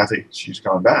subsequently, I think she's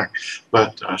gone back.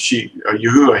 But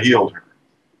Yahuwah healed her.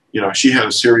 You know, she had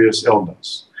a serious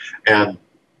illness. And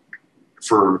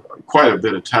for quite a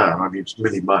bit of time, I mean, it's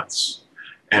many months.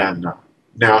 And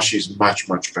now she's much,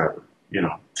 much better, you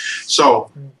know.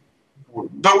 So,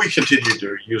 but we continue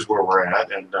to use where we're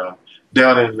at. And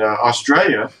down in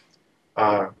Australia,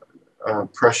 a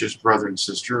precious brother and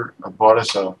sister bought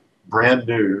us a brand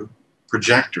new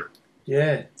projector.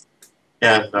 Yeah.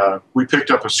 And we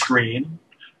picked up a screen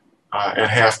at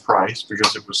half price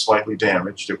because it was slightly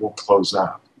damaged. It won't close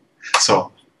up.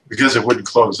 So because it wouldn't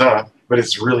close up, but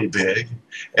it's really big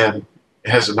and it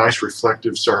has a nice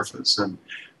reflective surface. And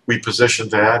we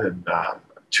positioned that, and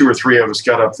 2 or 3 of us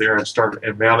got up there and started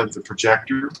and mounted the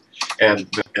projector. And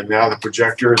now the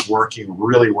projector is working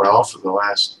really well for the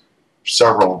last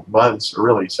several months, or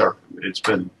really, it's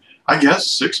been, I guess,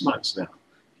 6 months now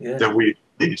that we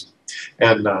used.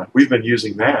 And we've been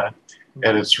using that,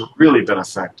 and it's really been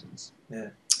effective. Yeah.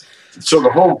 So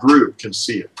the whole group can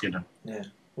see it, you know. Yeah.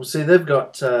 Well, see, they've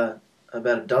got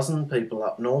about a dozen people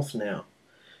up north now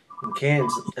in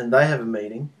Cairns, and they have a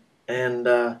meeting, and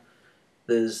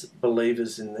there's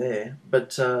believers in there.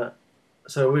 But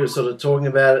so we were sort of talking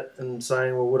about it and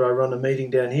saying, well, would I run a meeting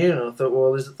down here? And I thought,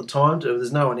 well, is it the time to? If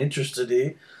there's no one interested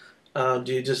here,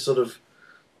 do you just sort of,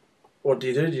 what do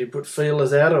you do? Do you put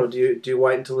feelers out, or do you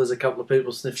wait until there's a couple of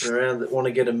people sniffing around that want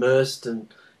to get immersed,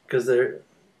 and because there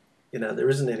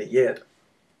isn't any yet?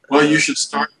 Well, you should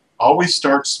always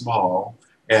start small,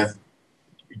 and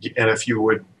if you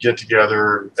would get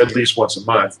together at least once a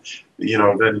month, you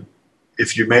know, then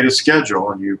if you made a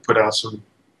schedule and you put out some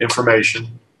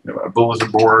information, you know,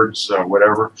 bulletin boards,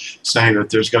 whatever, saying that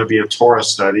there's going to be a Torah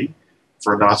study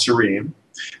for Nazarene,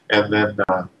 and then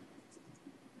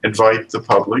invite the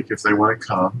public if they want to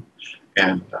come.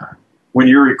 And when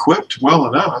you're equipped well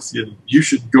enough, you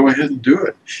should go ahead and do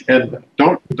it. And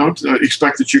don't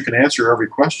expect that you can answer every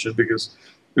question, because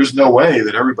there's no way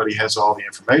that everybody has all the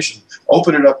information.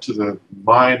 Open it up to the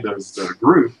mind of the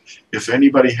group. If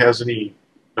anybody has any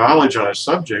knowledge on a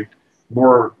subject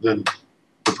more than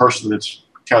the person that's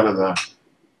kind of the,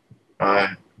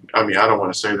 I mean, I don't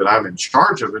want to say that I'm in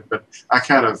charge of it, but I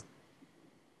kind of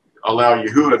allow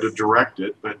Yahuwah to direct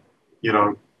it, but, you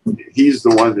know, he's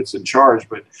the one that's in charge.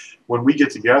 But when we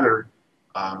get together,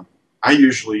 I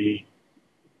usually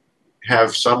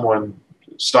have someone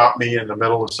stop me in the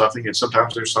middle of something, and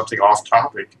sometimes there's something off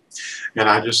topic, and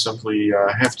I just simply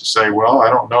have to say, well, I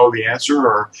don't know the answer,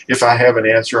 or if I have an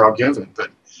answer, I'll give it. But,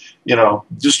 you know,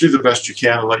 just do the best you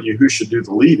can and let Yahushua do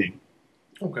the leading.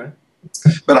 Okay.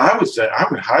 But I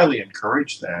would highly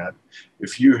encourage that.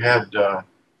 If you had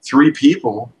 3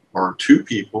 people or 2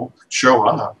 people show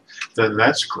up, then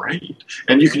that's great.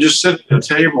 And you can just sit at a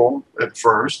table at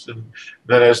first, and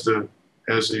then as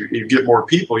you get more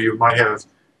people, you might have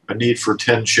a need for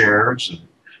 10 chairs,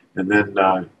 and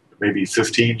then maybe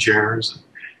 15 chairs.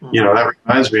 You know, that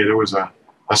reminds me, there was a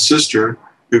sister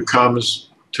who comes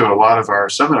to a lot of our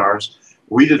seminars.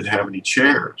 We didn't have any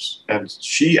chairs, and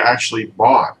she actually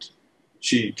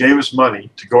she gave us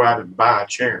money to go out and buy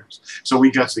chairs. So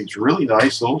we got these really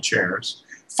nice little chairs,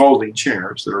 folding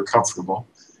chairs that are comfortable,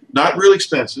 not real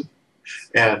expensive,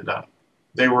 and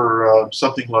they were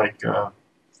something like,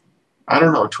 I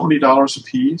don't know, $20 a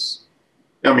piece.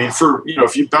 I mean, for, you know,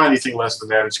 if you buy anything less than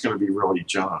that, it's going to be really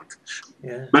junk.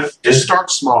 Yeah. But just start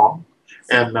small,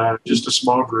 and just a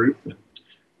small group,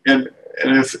 and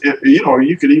if you know,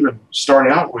 you could even start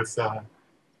out with,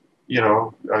 you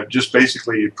know, just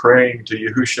basically praying to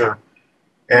Yahushua,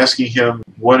 asking him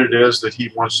what it is that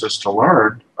he wants us to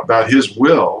learn about his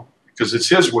will, because it's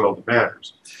his will that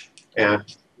matters, and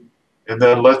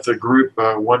then let the group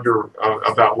wonder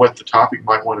about what the topic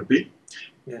might want to be.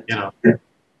 Yeah. You know.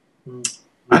 Mm.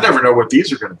 I never know what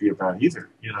these are going to be about either,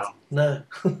 you know. No.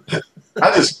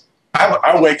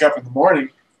 I wake up in the morning,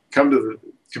 come to the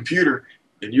computer,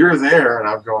 and you're there, and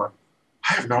I'm going,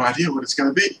 I have no idea what it's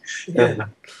going to be. Yeah.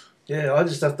 Yeah, I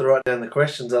just have to write down the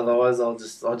questions, otherwise I'll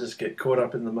just get caught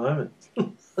up in the moment.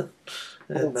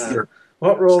 And, sure.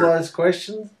 What were all Sure. those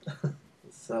questions?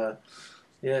 So,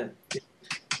 yeah.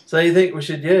 So you think we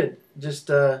should,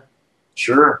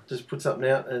 Sure. just put something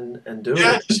out and do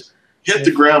Yeah, it? just hit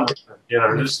the ground with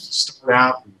it, just start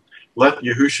out and let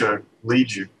Yahusha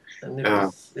lead you. And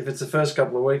if it's the first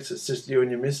couple of weeks, it's just you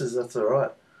and your missus, that's all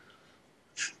right.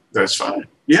 That's fine.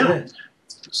 Yeah.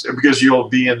 Because you'll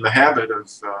be in the habit of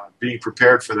being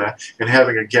prepared for that and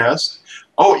having a guest.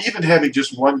 Oh, even having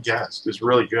just one guest is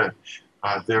really good.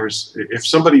 If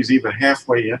somebody's even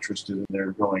halfway interested in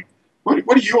there going,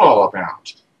 what are you all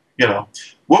about?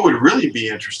 What would really be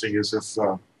interesting is if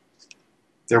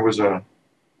there was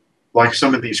like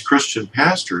some of these Christian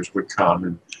pastors would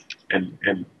come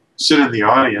and sit in the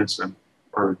audience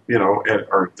or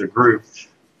the group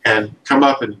and come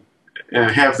up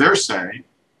and have their say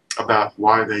about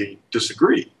why they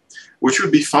disagree, which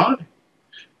would be fine,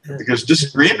 because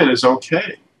disagreement is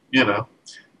okay.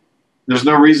 There's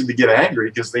no reason to get angry,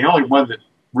 because the only one that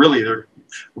really,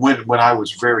 when I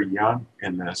was very young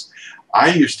in this,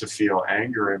 I used to feel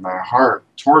anger in my heart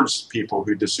towards people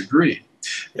who disagree,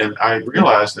 and I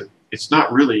realized that it's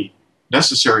not really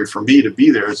necessary for me to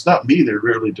be there. It's not me they're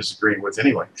really disagreeing with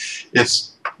anyway.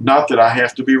 It's not that I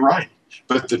have to be right,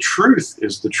 but the truth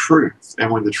is the truth,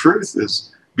 and when the truth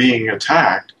is being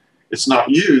attacked, it's not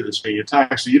you that's being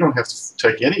attacked, so you don't have to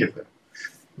take any of it.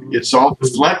 It's all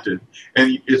deflected,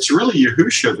 and it's really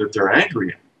Yahusha that they're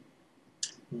angry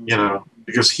at,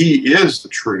 because he is the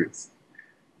truth,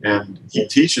 and he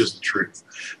teaches the truth.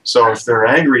 So if they're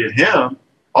angry at him,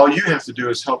 all you have to do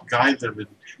is help guide them and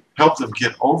help them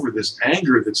get over this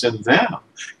anger that's in them,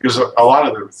 because a lot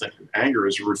of them think that anger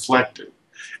is reflected,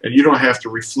 and you don't have to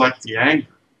reflect the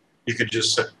anger. You can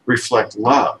just reflect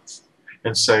love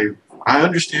and say, I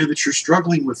understand that you're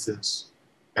struggling with this,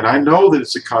 and I know that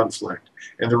it's a conflict,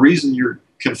 and the reason you're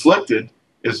conflicted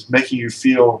is making you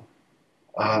feel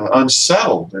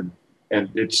unsettled, and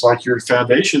it's like your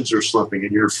foundations are slipping,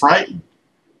 and you're frightened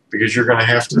because you're going to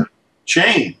have to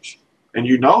change, and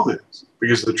you know this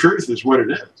because the truth is what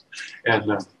it is,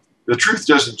 and the truth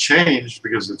doesn't change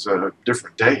because it's a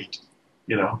different date.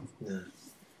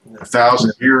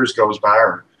 1,000 years goes by,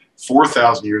 or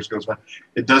 4,000 years goes by,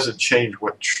 it doesn't change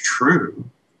what's true.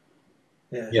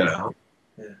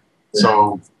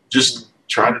 So just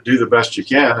try to do the best you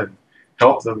can and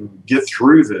help them get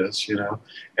through this,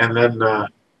 and then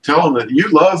tell them that you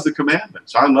love the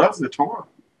commandments. I love the Torah,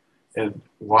 and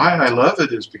why I love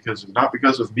it is not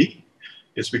because of me.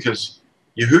 It's because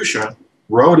Yahusha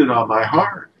wrote it on my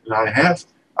heart, and I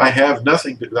have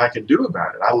nothing that I can do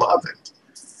about it. I love it,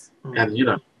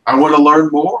 and I want to learn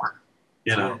more,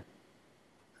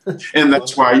 and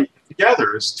that's why you get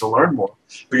together, is to learn more,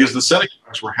 because the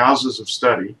synagogues were houses of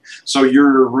study. So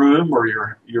your room or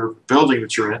your building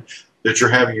that you're in, that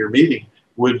you're having your meeting,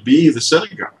 would be the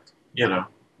synagogue.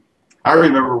 I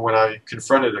remember when I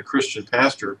confronted a Christian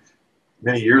pastor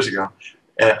many years ago,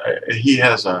 and he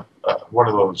has one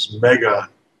of those mega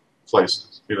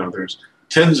places. There's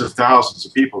tens of thousands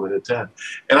of people that attend,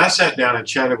 and I sat down and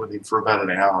chatted with him for about an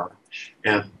hour,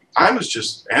 and I was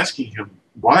just asking him,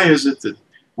 why is it that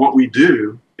what we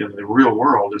do in the real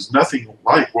world is nothing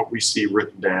like what we see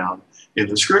written down in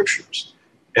the scriptures?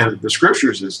 And the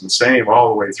scriptures is the same all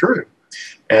the way through.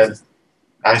 And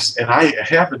I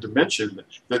happened to mention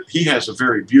that he has a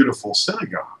very beautiful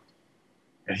synagogue,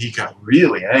 and he got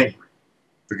really angry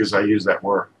because I used that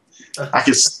word. I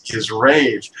could see his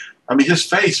rage. I mean, his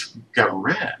face got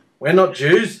red. We're not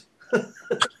Jews.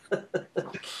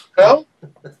 Well,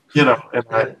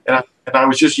 and I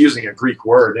was just using a Greek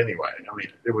word anyway. I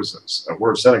mean, it was a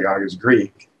word, synagogue is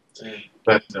Greek.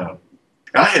 But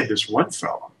I had this one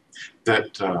fellow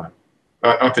that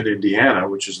up in Indiana,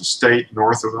 which is a state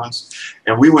north of us,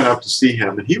 and we went up to see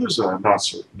him, and he was a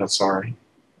Nazari,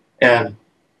 and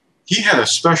he had a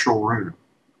special room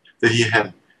that he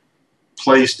had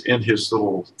placed in his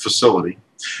little facility,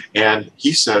 and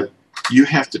he said, you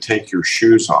have to take your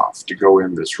shoes off to go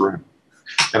in this room.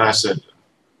 And I said,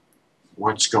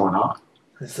 what's going on?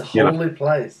 It's a holy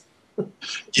place.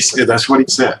 He said, that's what he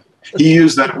said. He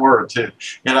used that word too.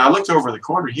 And I looked over the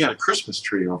corner, he had a Christmas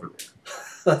tree over there.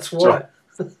 That's why.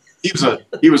 So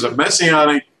he was a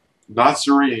Messianic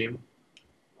Nazarene,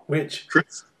 Which?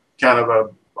 kind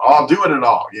of all doing it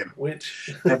all, Which?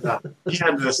 And he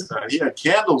had he had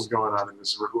candles going on in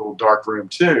this little dark room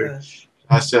too. Yeah.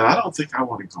 I said, I don't think I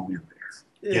want to go in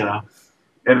there,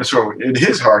 And so in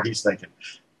his heart, he's thinking,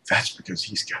 that's because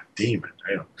he's got a demon.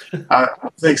 I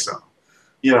don't think so,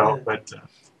 But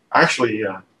actually,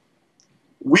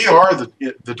 we are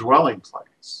the dwelling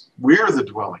place. We're the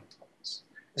dwelling place.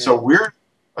 So we're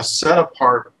a set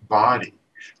apart body.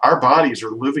 Our bodies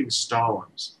are living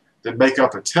stones that make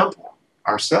up a temple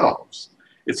ourselves.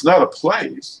 It's not a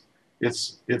place.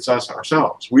 It's us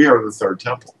ourselves. We are the third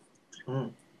temple.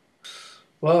 Mm.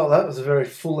 Well, that was a very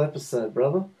full episode,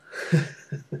 brother.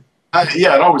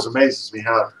 Yeah, it always amazes me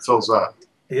how it fills up.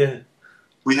 Yeah.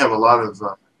 We have a lot of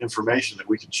information that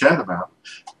we can chat about.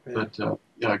 Yeah.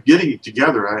 But getting it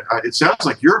together, it sounds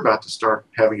like you're about to start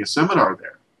having a seminar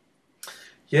there.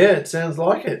 Yeah, it sounds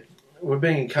like it. We're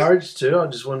being encouraged to. I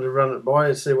just wanted to run it by you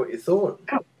and see what you thought.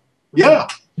 Yeah,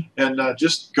 and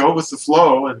just go with the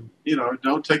flow, and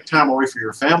don't take time away from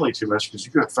your family too much, because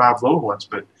you've got 5 little ones.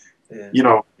 But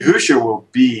Yahushua will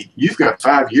be. You've got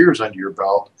 5 years under your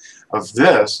belt of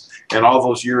this, and all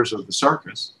those years of the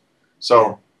circus.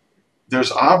 So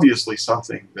there's obviously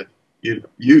something that you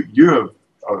have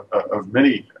of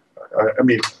many. I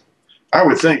mean, I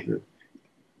would think that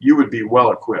you would be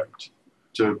well equipped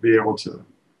to be able to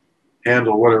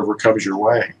handle whatever comes your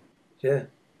way. Yeah.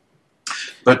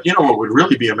 But what would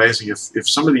really be amazing if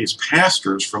some of these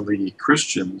pastors from the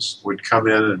Christians would come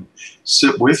in and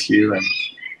sit with you, and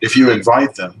if you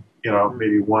invite them,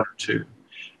 maybe 1 or 2,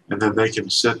 and then they can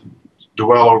sit and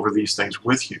dwell over these things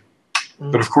with you.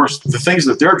 Mm. But of course, the things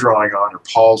that they're drawing on are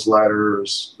Paul's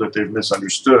letters that they've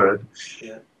misunderstood,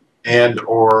 and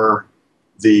or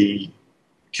the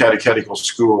catechetical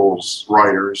schools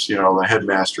writers, the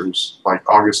headmasters like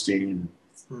Augustine,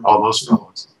 all those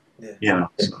fellows. Yeah.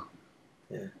 So.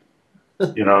 Yeah.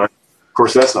 Of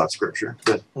course, that's not scripture,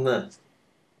 but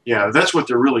that's what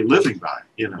they're really living by.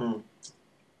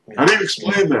 How do you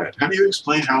explain that? How do you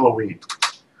explain Halloween?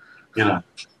 That's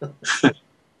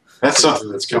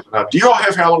something that's coming up. Do you all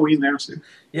have Halloween there too?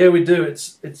 Yeah, we do.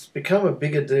 It's become a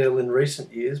bigger deal in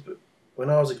recent years, but when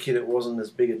I was a kid, it wasn't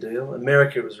as big a deal.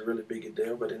 America, it was a really bigger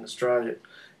deal, but in Australia,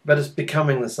 it's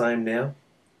becoming the same now.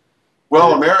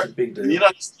 Well, America, the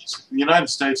United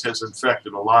States has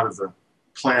infected a lot of the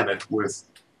planet with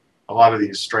a lot of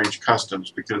these strange customs,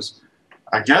 because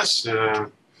I guess the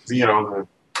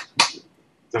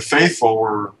faithful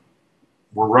were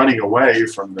running away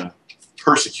from the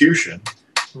persecution,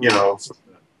 from the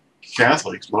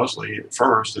Catholics mostly at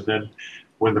first, and then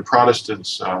when the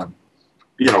Protestants were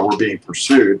being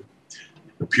pursued,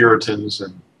 the Puritans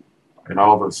and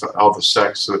all the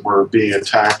sects that were being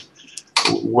attacked,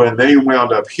 when they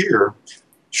wound up here,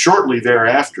 shortly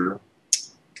thereafter,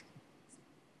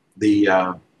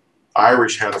 the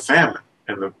Irish had a famine,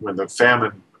 and when the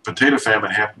potato famine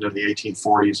happened in the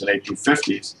 1840s and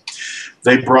 1850s,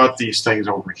 they brought these things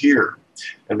over here,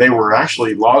 and they were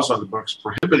actually laws on the books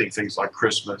prohibiting things like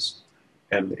Christmas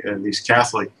and these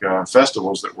Catholic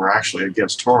festivals that were actually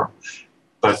against Torah.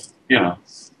 But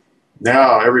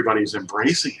now everybody's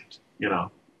embracing it.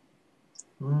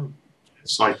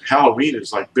 It's like Halloween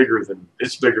is like bigger than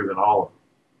all of them.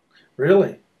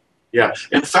 Really? Yeah.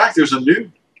 In fact, there's a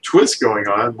new twist going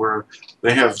on where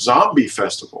they have zombie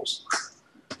festivals.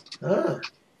 Ah.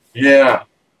 Yeah.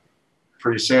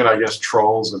 Pretty soon, I guess,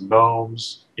 trolls and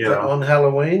gnomes. On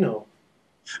Halloween, or?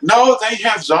 No, they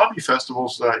have zombie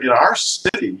festivals in our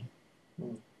city,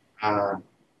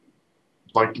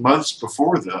 like months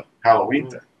before the Halloween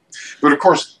thing. But of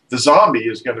course, the zombie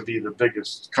is going to be the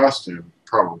biggest costume,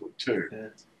 probably too. Yeah.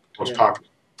 Most popular.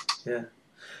 Yeah.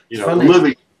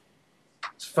 Living.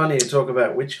 It's funny you talk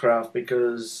about witchcraft,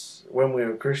 because when we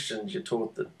were Christians, you're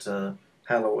taught that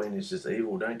Halloween is just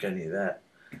evil. Don't go near that.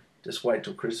 Just wait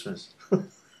till Christmas.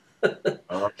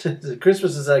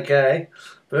 Christmas is okay.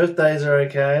 Birthdays are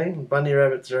okay. Bunny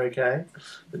rabbits are okay.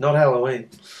 But not Halloween.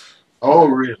 Oh,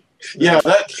 really? Yeah,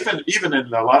 that even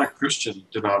in a lot of Christian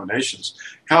denominations,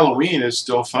 Halloween is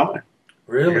still fine.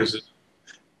 Really?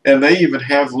 And they even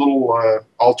have little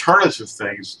alternative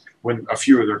things when a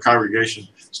few of their congregation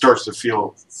starts to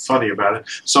feel funny about it.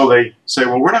 So they say,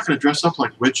 well, we're not going to dress up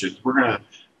like witches. We're going to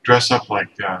dress up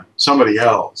like somebody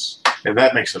else. And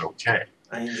that makes it okay.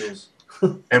 Angels.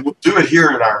 And we'll do it here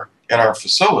at our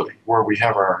facility where we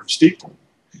have our steeple.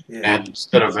 Yeah. And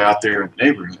instead of out there in the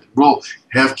neighborhood, we'll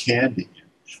have candy and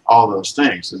all those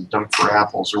things and dunk for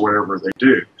apples or whatever they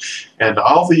do. And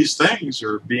all these things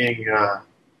are being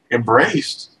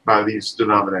embraced by these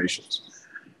denominations.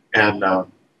 And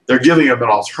they're giving them an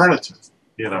alternative,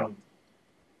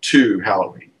 to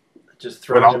Halloween. Just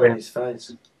throw it in his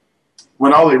face.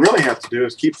 When all they really have to do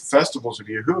is keep the festivals of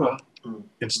Yahuwah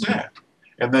instead.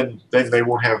 And then they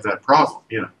won't have that problem,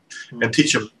 and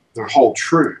teach them the whole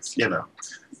truth,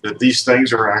 that these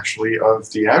things are actually of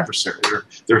the adversary.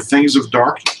 They're things of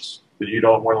darkness that you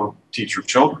don't want to teach your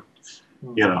children,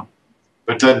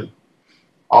 But then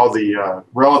all the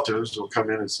relatives will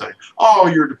come in and say, oh,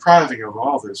 you're depriving of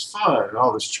all this fun and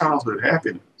all this childhood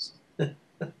happiness.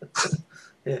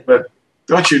 Yeah. But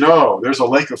don't you know, there's a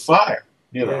lake of fire,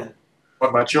 you know. Yeah.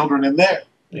 Put my children in there.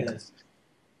 Yeah.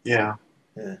 Yeah.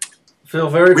 Yeah. Feel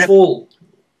very full.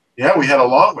 Yeah, we had a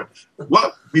long one.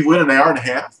 What? We went an hour and a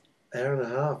half? Hour and a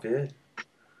half, yeah.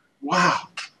 Wow.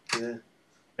 Yeah.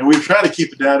 And we've tried to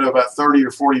keep it down to about 30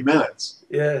 or 40 minutes.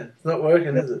 Yeah. It's not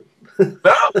working, is it?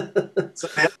 No.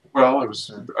 Well, it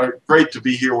was great to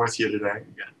be here with you today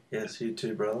again. Yes, you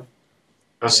too, brother.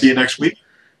 I'll see you next week.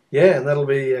 Yeah, and that'll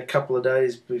be a couple of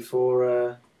days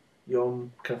before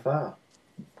Yom Teruah.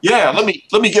 Yeah, let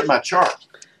me get my chart.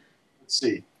 Let's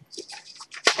see.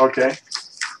 Okay.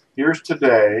 Here's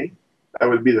today. That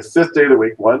would be the 5th day of the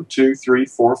week. 1, 2, 3,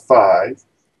 4, 5.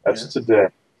 That's today.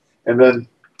 And then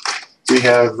we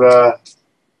have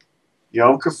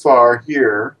Yom Kippur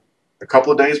here a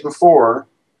couple of days before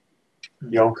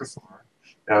Yom Kippur.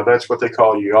 Now, that's what they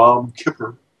call Yom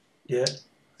Kippur. Yeah.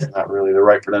 Not really the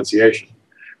right pronunciation.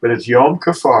 But it's Yom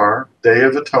Kippur, Day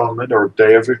of Atonement, or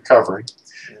Day of Recovery.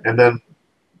 Yeah. And then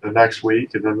the next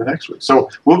week, and then the next week. So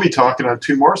we'll be talking on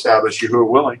 2 more Sabbaths, Yahuwah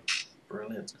willing.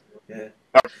 Brilliant. Yeah.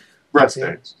 Rest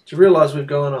Yeah. days. Do you realise we've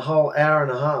gone a whole hour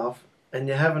and a half and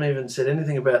you haven't even said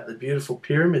anything about the beautiful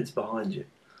pyramids behind you?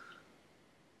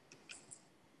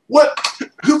 What?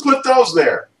 Who put those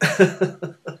there?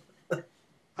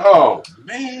 Oh,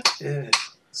 man. Yeah.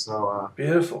 So,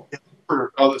 Beautiful.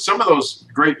 some of those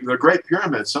great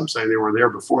pyramids, some say they were there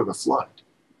before the flood.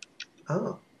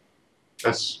 Oh.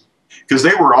 That's because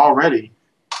they were already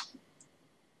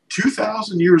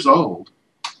 2,000 years old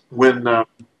when I'm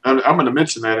going to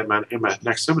mention that in my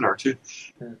next seminar too.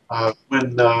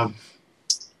 When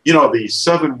you know, the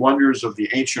 7 wonders of the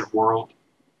ancient world.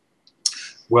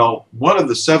 Well, one of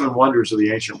the 7 wonders of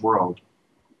the ancient world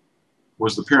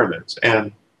was the pyramids,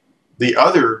 and the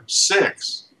other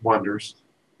 6 wonders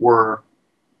were,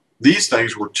 these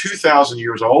things were 2,000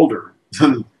 years older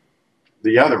than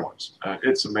the other ones.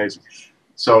 It's amazing.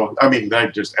 So, I mean, they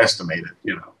just estimated,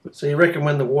 you know. So you reckon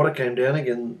when the water came down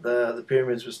again, the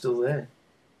pyramids were still there?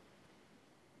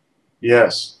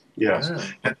 Yes, yes. Wow.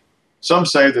 And some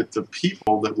say that the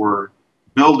people that were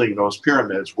building those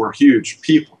pyramids were huge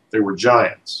people. They were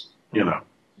giants, you know,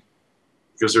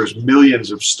 because there's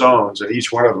millions of stones and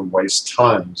each one of them weighs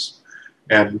tons.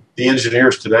 And the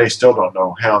engineers today still don't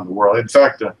know how in the world. In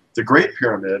fact, the Great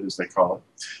Pyramid, as they call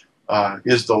it,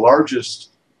 is the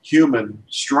largest human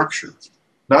structure.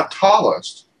 Not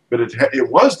tallest, but it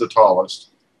was the tallest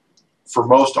for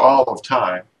most all of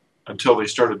time until they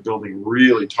started building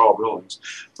really tall buildings.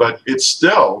 But it's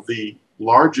still the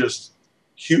largest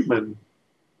human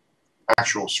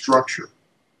actual structure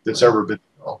that's ever been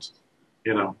built.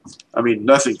 You know, I mean,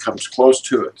 nothing comes close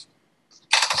to it.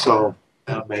 So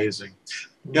amazing.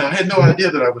 Yeah, I had no idea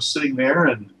that I was sitting there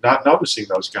and not noticing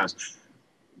those guys.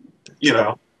 You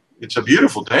know, it's a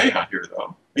beautiful day out here,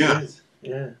 though. Yeah.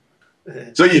 Yeah.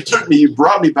 So you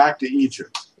brought me back to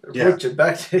Egypt. I brought you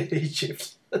back to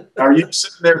Egypt. Are you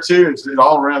sitting there too? Is it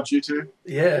all around you too?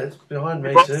 Yeah, it's behind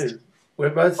me too. We're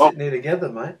both sitting here together,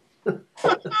 mate.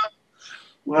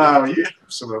 Wow, you have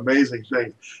some amazing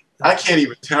things. I can't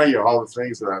even tell you all the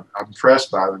things that I'm impressed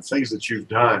by, the things that you've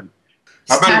done.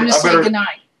 It's time to say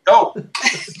goodnight. Oh,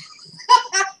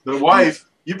 the wife,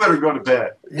 you better go to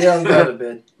bed. Yeah, I'm going to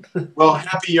bed. Well,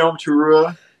 happy Yom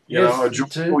Teruah. You Yes, know, a you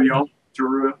joyful too. Yom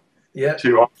Teruah Yeah.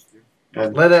 to all of you.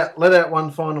 And, Let out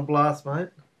one final blast, mate.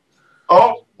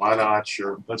 oh, why not?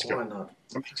 Sure. Let's Why go. not?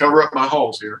 Let me cover up my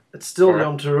holes here. It's still All right.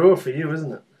 Yom Teruah for you,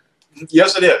 isn't it?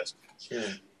 Yes, it is. Yeah.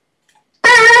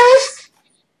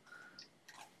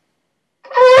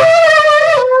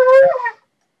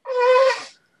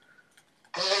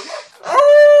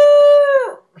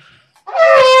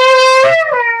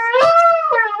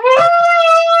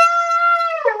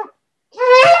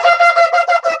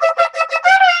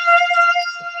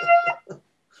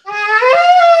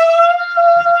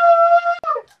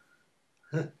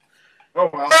 Oh,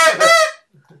 well.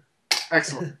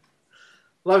 Excellent.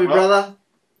 Love you, Well, brother.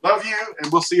 Love you,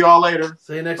 and we'll see you all later.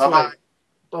 See you next Bye-bye. week.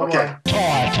 Bye-bye. Okay.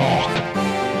 Torah Talk.